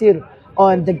and the Seer,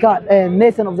 and the God and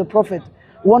Nathan of the prophet.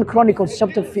 1 Chronicles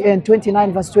chapter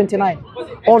 29, verse 29.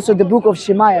 Also, the book of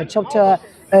Shemaiah chapter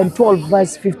 12,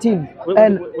 verse 15.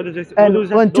 What does it say? And What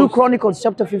does when 2 those- Chronicles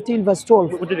chapter 15, verse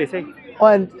 12. What did they say?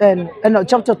 And no,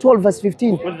 chapter 12 verse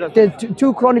 15. What is that? The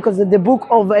 2 Chronicles, the book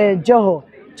of Jeho,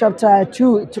 chapter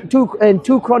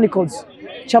 2 Chronicles,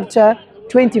 chapter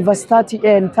 20 verse 30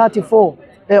 and 34.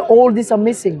 All these are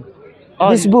missing.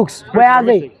 These books, where are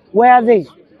they? missing. Where are they?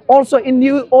 Also in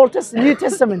New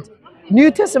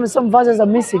Testament, some verses are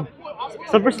missing.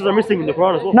 Some verses are missing in the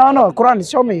Quran as well. No, Quran,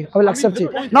 show me. I will accept the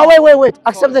it. point No, wait.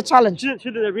 Accept the challenge. Shouldn't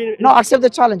they read it? No, accept the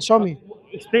challenge. Show me.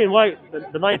 Explain why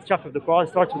the 9th chapter of the Quran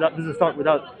doesn't start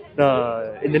without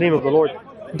in the name of the Lord.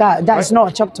 That is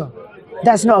not a chapter.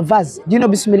 That's not a verse. Do you know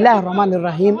Bismillah ar-Rahman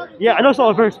ar-Rahim? Yeah, I know it's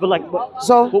not a verse, but like,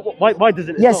 So why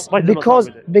doesn't it? yes, why does it not start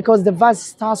with it? because the verse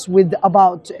starts with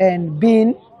about and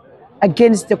being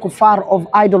against the kuffar of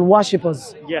idol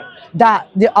worshippers. Yeah. That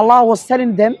Allah was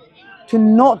telling them to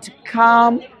not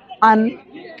come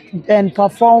and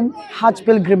perform Hajj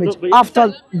pilgrimage No, but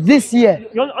after this year.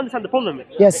 You understand the problem?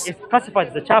 Yes. It's classified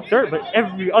as a chapter, but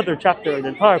every other chapter in the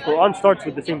entire Quran starts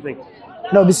with the same thing.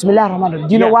 No, Bismillah ar-Rahman ar-Rahim.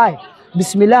 Do you know Yeah. why?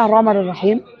 Bismillah ar-Rahman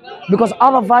ar-Rahim. Because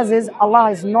other verses,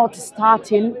 Allah is not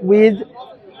starting with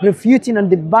refuting and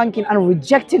debunking and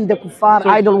rejecting the kuffar,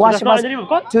 idol so that's not worshippers in the name of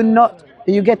God? to not.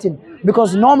 You get it?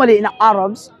 Because normally in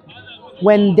Arabs,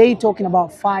 when they talking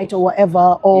about fight or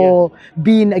whatever or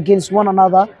being against one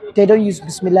another, they don't use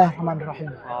Bismillah ar-Rahman ar-Rahim.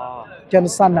 Do you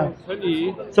understand now?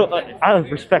 So out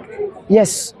of respect.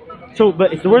 Yes. So,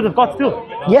 but it's the word of God still,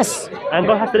 Yes. and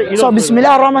God has to let you know. So Bismillah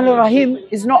ar-Rahman ar-Rahim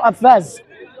is not a verse.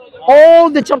 All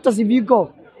the chapters, if you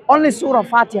go, only Surah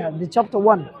Fatiha, the chapter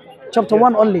 1. Chapter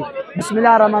 1 only. Bismillah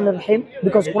ar-Rahman ar-Rahim.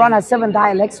 Because Quran has 7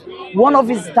 dialects. One of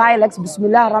its dialects,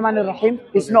 Bismillah ar-Rahman ar-Rahim,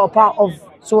 is not a part of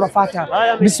Surah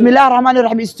Fatiha. Bismillah ar-Rahman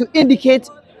ar-Rahim is to indicate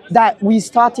that we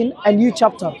starting a new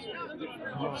chapter. Do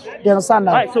you understand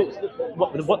that? Right, so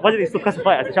why did they still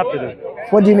classify it as a chapter then?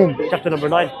 What do you mean? Chapter number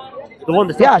 9. The one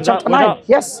that chapter 9,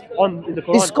 yes. In the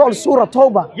Quran. It's called Surah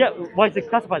Tawbah. Yeah, why is it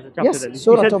classified as a chapter yes, then?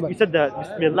 Surah Tawbah. You said that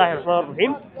Bismillah ar-Rahman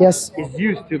ar-Rahim yes. is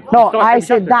used to... No, I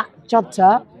said that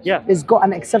chapter is got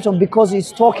an exception because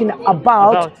it's talking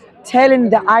about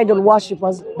telling the idol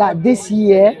worshippers that this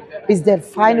year is their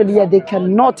final year. They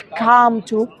cannot come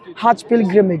to Hajj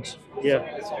pilgrimage. Yeah.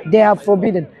 They are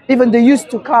forbidden. Even they used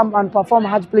to come and perform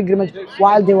Hajj pilgrimage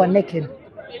while they were naked.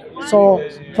 So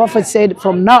Prophet said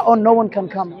from now on no one can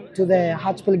come to the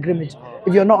Hajj pilgrimage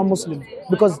if you're not a Muslim,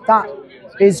 because that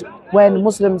is when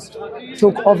Muslims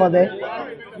took over the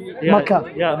Makkah.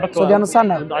 So do you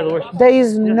understand that? There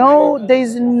is no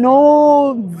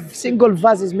single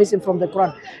verse is missing from the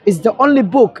Quran. It's the only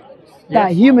book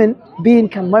that human being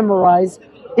can memorize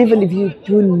even if you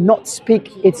do not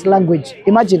speak its language.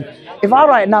 Imagine if I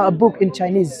write now a book in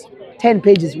Chinese, 10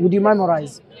 pages, would you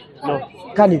memorize? No.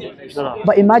 Can you? No.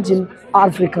 But imagine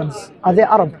Africans. Are they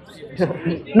Arab?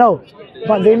 No.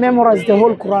 But they memorize the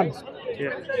whole Quran.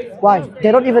 Yeah. Why?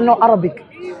 They don't even know Arabic.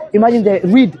 Imagine they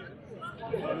read.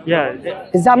 Yeah.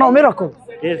 Is that not a miracle?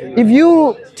 Yes. If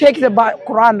you take the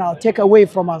Quran now, take away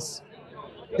from us,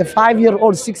 the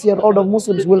 5-year-old, 6-year-old of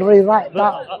Muslims will rewrite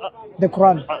the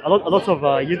Quran. A lot of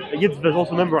Yiddish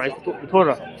also memorize the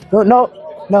Torah.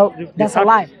 No, that's a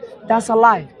lie. That's a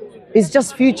lie. It's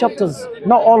just few chapters,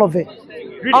 not all of it.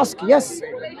 Really? Ask, yes.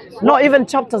 Not even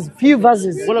chapters, few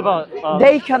verses. What about...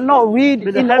 they cannot read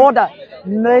in order.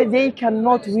 No, they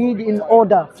cannot read in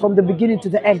order from the beginning to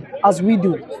the end, as we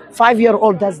do.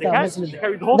 5-year-old, that's the Muslim.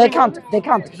 They can't.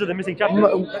 Because of the missing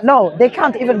chapter? No, they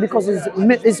can't even because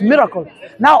it's miracle.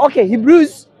 Now, okay,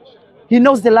 Hebrews, he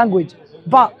knows the language.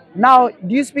 But now,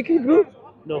 do you speak Hebrew?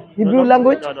 No. Hebrew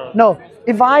language? No.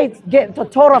 If I get the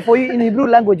Torah for you in Hebrew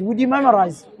language, would you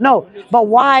memorize? No. But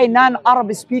why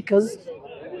non-Arab speakers,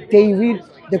 they read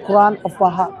the Quran of by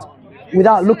heart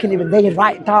without looking even, they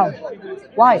write down.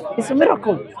 Why? It's a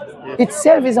miracle.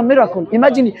 Itself is a miracle.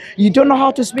 Imagine you don't know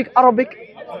how to speak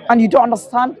Arabic and you don't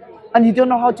understand and you don't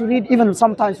know how to read even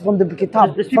sometimes from the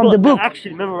kitab, from the book.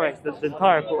 Actually memorize the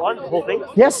entire Quran, the whole thing?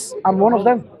 Yes, I'm one of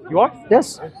them. You are?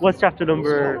 Yes. What's chapter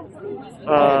number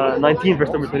 19, verse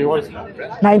number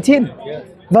 21? 19?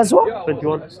 Verse what?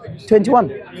 21.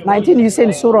 21. 19, you say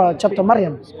in Surah chapter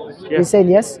Maryam. Yeah. You saying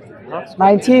yes?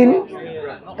 19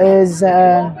 is...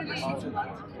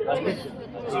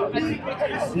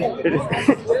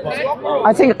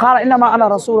 I think قال إنما أنا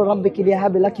رسول ربك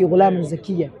ليهب لك غلاما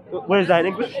زكيا. Where is that in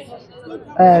English?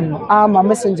 I'm a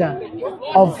messenger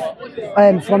of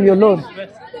from your Lord.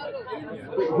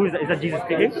 Who is that? Is that Jesus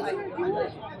speaking?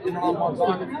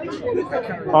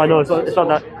 Oh no, it's not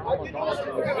that.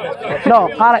 No,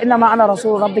 قال إنما أنا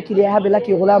رسول ربك ليهب لك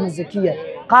غلاما زكيا.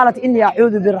 قالت إني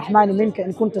أعوذ بالرحمن منك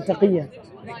إن كنت تقيا.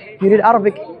 You read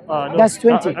Arabic? No. That's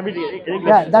 20. I'm reading it in English.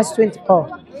 Yeah, that's 20. Oh,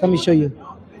 let me show you.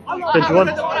 21.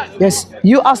 Yes,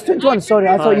 you asked 21. Sorry,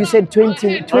 I thought you said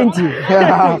 20.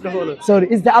 Sorry,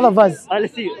 it's the other verse.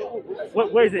 Let's see.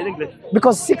 Where is it in English?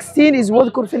 Because 16 is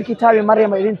واذكر في الكتاب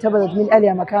مريم إذ انتبذت من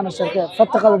أهلها مكانا شرقيا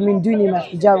فاتخذت من دونهما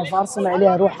حجابا فأرسلنا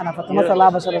إليها روحنا فتمثل لها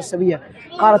بشرا سويا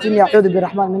قالت إني أعوذ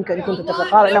بالرحمن منك إن كنت تقي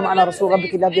قال إنما أنا رسول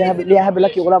ربك ليهب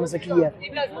لك غلاما زكيا.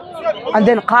 And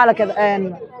then قال كذا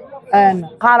and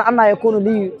قال أنا يكون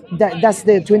لي. That's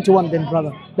the 21 then,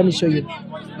 brother. Let me show you.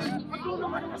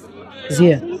 It's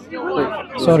here.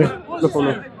 Sorry. No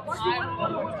problem.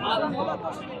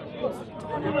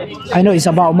 I know it's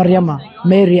about Maryam,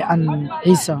 Mary and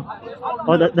Isa.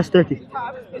 Oh, that's 30.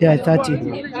 Yeah,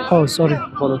 30. Oh, sorry.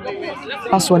 Hold on.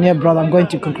 Last one here, brother. I'm going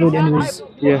to conclude anyways.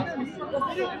 Yeah.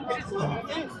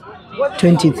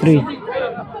 23.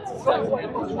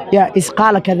 Yeah, it's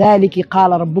قال كذلك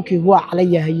قال ربك هو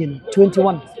علي هين.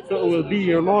 21. So it will be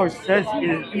your Lord says it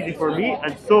is easy for me,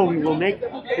 and so we will make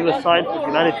him a sign of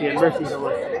humanity and mercy from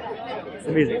us. It's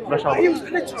amazing.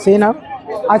 MashaAllah. See now?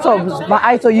 I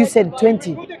thought you said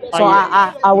 20. So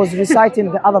I was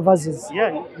reciting the other verses.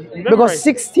 Yeah. Because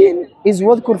 16 is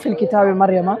واذكر في الكتاب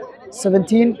مريم.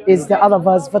 17 is the other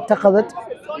verse فاتخذت.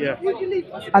 Yeah.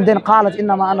 And then قالت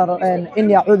إنما أنا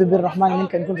إني أعوذ بالرحمن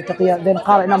منك إن كنت تقيا. Then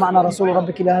قال إنما أنا رسول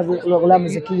ربك لهب غلام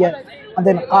زكيا. And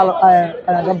then قال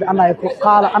رب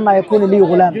أنا يكون لي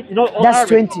غلام. That's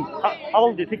 20. How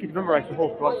long did it take you to memorize the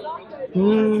whole Quran?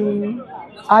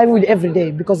 I read every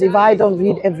day because if I don't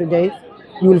read every day,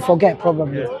 you will forget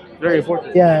probably. Yeah. Very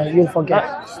important. Yeah, you'll forget.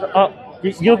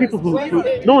 You know people who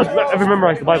no one's ever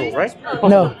memorized the Bible, right?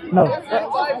 No, no,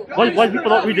 Why do people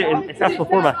not read it in its actual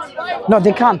format? no,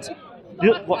 they can't.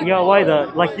 Yeah, why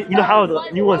you know how the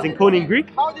new one's encoded in Greek?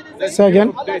 Say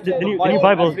again. The new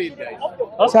Bible.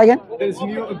 Say again. There's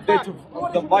new update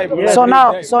of the Bible. Yeah.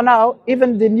 So now,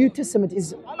 even the New Testament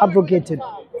is abrogated.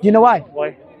 Do you know why?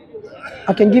 Why?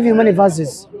 I can give you many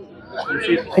verses.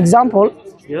 Example,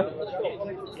 Yeah.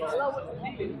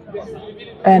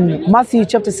 and Matthew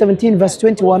chapter 17, verse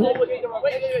 21.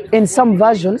 In some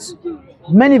versions,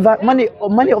 many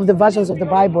of the versions of the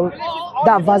Bible,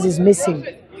 that verse is missing.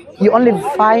 You only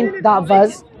find that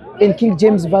verse in King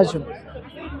James version.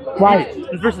 Why?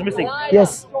 This verse is missing.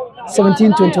 Yes,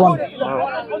 17:21.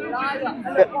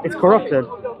 It's corrupted.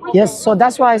 Yes, so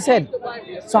that's why I said.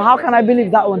 So how can I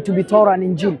believe that one to be Torah and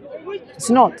Injil? It's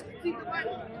not.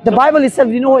 The Bible itself,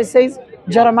 you know what it says?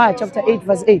 Jeremiah chapter 8,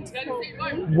 verse 8.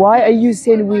 Why are you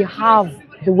saying we have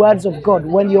the words of God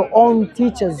when your own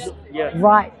teachers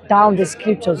write down the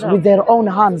scriptures with their own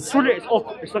hands? Surely it's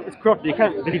corrupted. You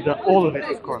can't believe that all of it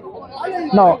is corrupt.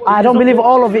 No, I don't believe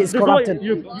all of it is corrupted.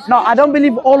 No, I don't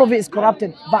believe all of it is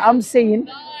corrupted. But I'm saying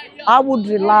I would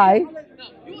rely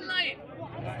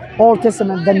Old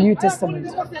Testament than New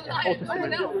Testament.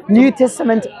 New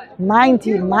Testament,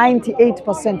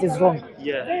 98% is wrong.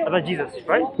 Yeah, about Jesus,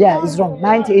 right? Yeah, it's wrong.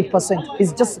 98%.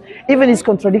 It's just, even it's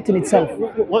contradicting itself.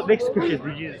 What makes Christians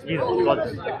believe Jesus is God?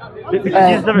 Because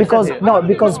Jesus never said it.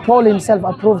 Because Paul himself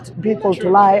approved people to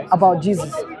lie about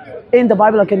Jesus. In the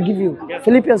Bible, I can give you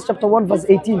Philippians chapter 1, verse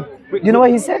 18. You know what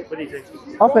he said? What did he say?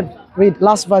 Open, read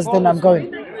last verse, then I'm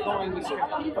going.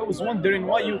 I was wondering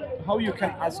how you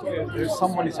can ask if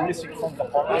someone is missing from the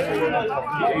Quran and you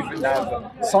don't even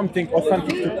have something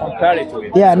authentic to compare it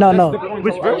with. Yeah, no.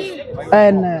 Which verse?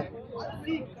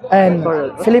 And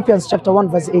Philippians chapter 1,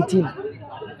 verse 18.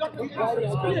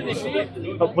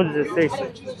 What does it say?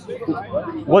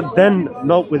 What then,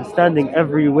 notwithstanding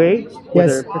every way,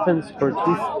 whether repentance or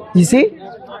peace? You see?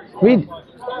 Read.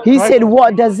 He said,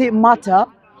 what does it matter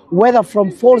whether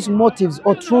from false motives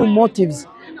or true motives,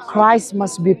 Christ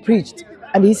must be preached?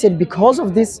 And he said, because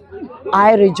of this,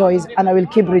 I rejoice and I will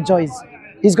keep rejoicing.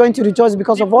 He's going to rejoice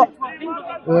because of what?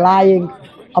 Lying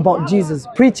about Jesus,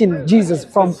 preaching Jesus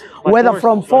whether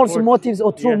from false motives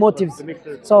or true motives.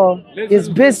 So it's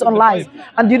based on lies.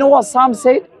 And do you know what Psalm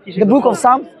said? The book of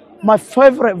Psalm, my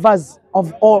favorite verse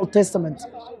of Old Testament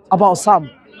about Psalm.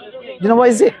 You know what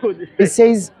is it? It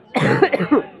says,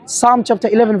 Psalm chapter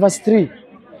 11, verse 3.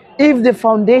 If the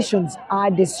foundations are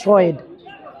destroyed,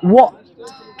 what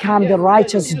can the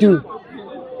righteous do?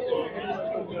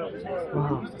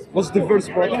 What's the verse,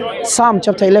 brother? Psalm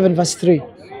chapter 11, verse 3.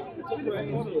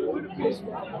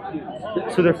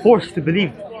 So they're forced to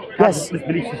believe. Yes. This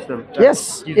belief system.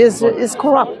 Yes, it's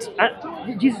corrupt.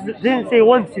 Jesus didn't say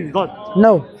once he's God.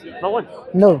 No. Not once.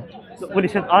 No. So when he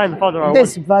said, I and the Father are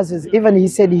This one. verses, even he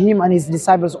said him and his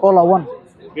disciples all are one.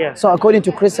 Yeah. So according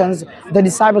to Christians, the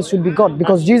disciples should be God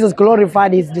because Jesus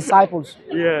glorified his disciples.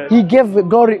 Yeah. He gave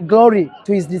glory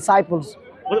to his disciples.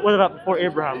 What about before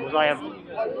Abraham? Was I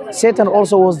am? Satan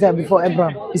also was there before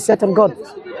Abraham. Is Satan God?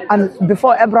 And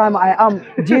before Abraham, I am.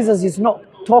 Jesus is not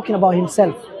talking about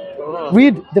himself.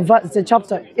 Read the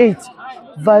chapter 8,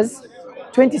 verse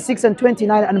 26 and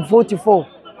 29 and 44.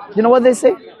 You know what they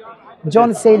say?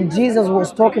 John said Jesus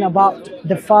was talking about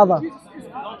the Father.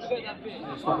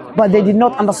 But they did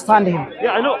not understand him.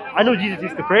 Yeah, I know Jesus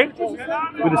used to pray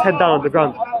with his head down on the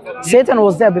ground. Satan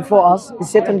was there before us. Is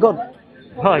Satan God?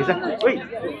 Oh, exactly. Wait.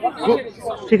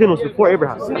 Satan was before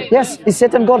Abraham. Yes, is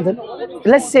Satan God then?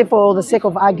 Let's say for the sake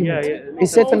of argument,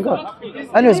 is Satan God?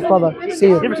 Anyways, brother, see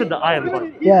you. He never said that I am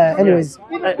God. Yeah, anyways.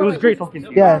 It was great talking to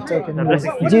you. Yeah,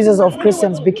 talking. Jesus of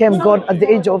Christians became God at the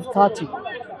age of 30.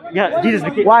 Yeah, Jesus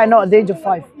became... Why not at the age of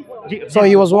 5? So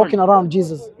he was walking around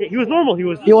Jesus. He was normal. He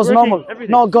was normal,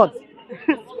 everything. not God.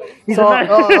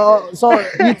 So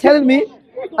you telling me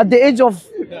at the age of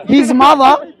his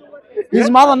mother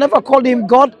never called him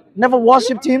God, never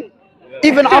worshipped him,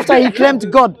 even after he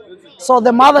claimed God. So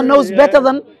the mother knows better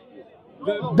than,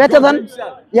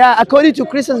 according to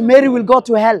Christians, Mary will go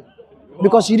to hell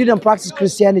because she didn't practice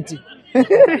Christianity.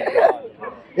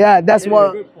 Yeah, that's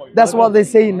what they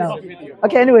say now.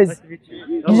 Okay, anyways,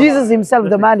 Jesus himself,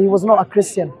 the man, he was not a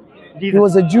Christian. He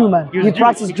was a Jew, man. He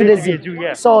practiced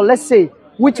Judaism. So let's say,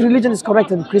 which religion is correct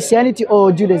then? Christianity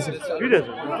or Judaism?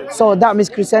 Judaism. So that means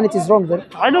Christianity is wrong then?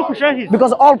 I know Christianity is...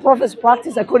 Because all prophets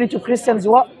practice, according to Christians,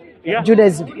 what? Yeah.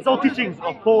 Judaism. It's all teachings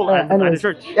of Paul and the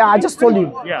church. Yeah, I just told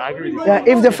you. Yeah, I agree with you. Yeah,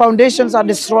 if the foundations are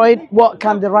destroyed, what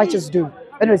can the righteous do?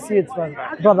 Anyway, see it,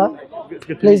 brother. Brother,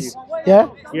 please. Yeah?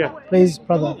 Yeah. Please,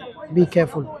 brother. be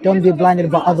careful. Don't be blinded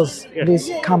by others. Yeah. Please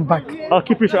come back. I'll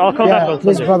keep research. I'll come back Yeah, on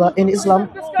please, Sunday. brother. In Islam,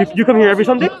 You come here every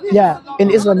Sunday? yeah, in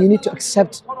Islam, you need to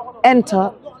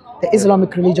enter the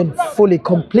Islamic religion fully,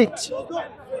 complete.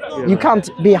 You can't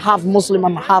be half Muslim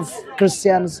and half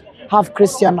Christians, half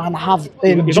Christian and half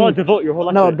You Jew. gotta devote your whole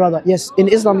life. No, to it. brother. Yes, in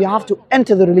Islam, you have to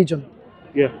enter the religion.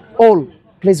 Yeah. All,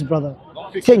 please, brother.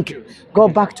 Think, go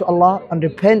back to Allah and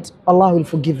repent. Allah will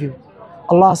forgive you.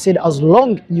 Allah said, as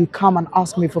long you come and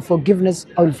ask me for forgiveness,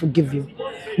 I will forgive you.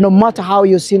 No matter how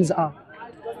your sins are.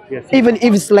 Yes. Even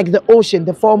if it's like the ocean,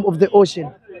 the form of the ocean,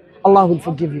 Allah will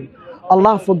forgive you.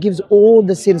 Allah forgives all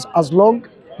the sins as long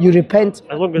you repent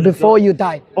As long as before you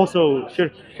die. Also,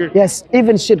 shirk. Yes,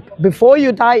 even shirk. Before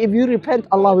you die, if you repent,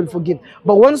 Allah will forgive.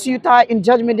 But once you die in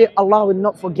judgment day, Allah will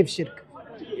not forgive shirk.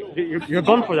 You're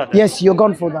gone for that. Yes, you're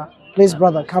gone for that. Please,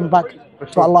 brother, come back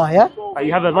to Allah, yeah?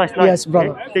 You have a nice night. Yes,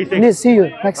 brother. Okay? Stay safe. Please see you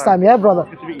next time, yeah, brother?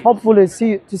 Hopefully see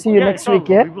you Yeah, next inshallah, week,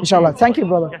 yeah? we will see Inshallah. you. Thank you,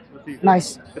 brother. Yes, we'll see you.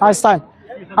 Nice time.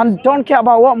 And don't care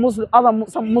about what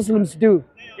some Muslims do.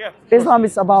 Yeah. Islam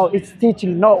is about its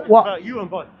teaching, not what. You and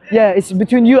God. Yeah, it's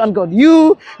between you and God.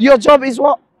 Your job is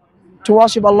what? To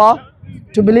worship Allah,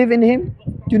 to believe in Him,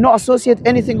 to not associate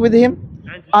anything with Him,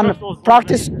 and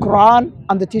practice Quran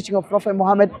and the teaching of Prophet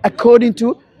Muhammad according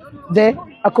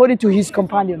to his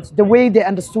companions, the way they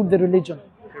understood the religion,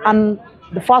 and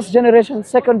the first generation,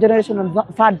 second generation, and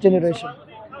third generation.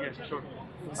 Yes, sure.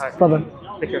 Brother,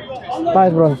 Take care. bye,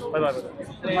 brother.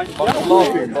 Bye.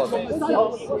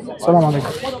 Salam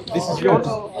alaikum. This is yours.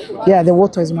 Yeah, the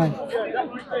water is mine.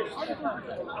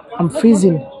 I'm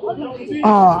freezing.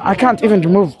 I can't even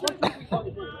remove.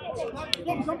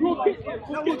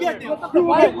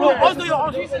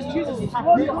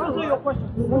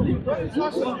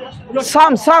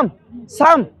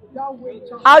 Sam,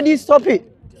 how do you stop it?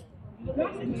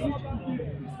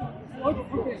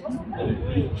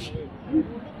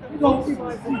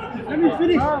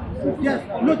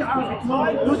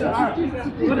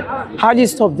 How do you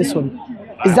stop this one?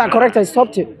 Is that correct? I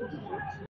stopped it.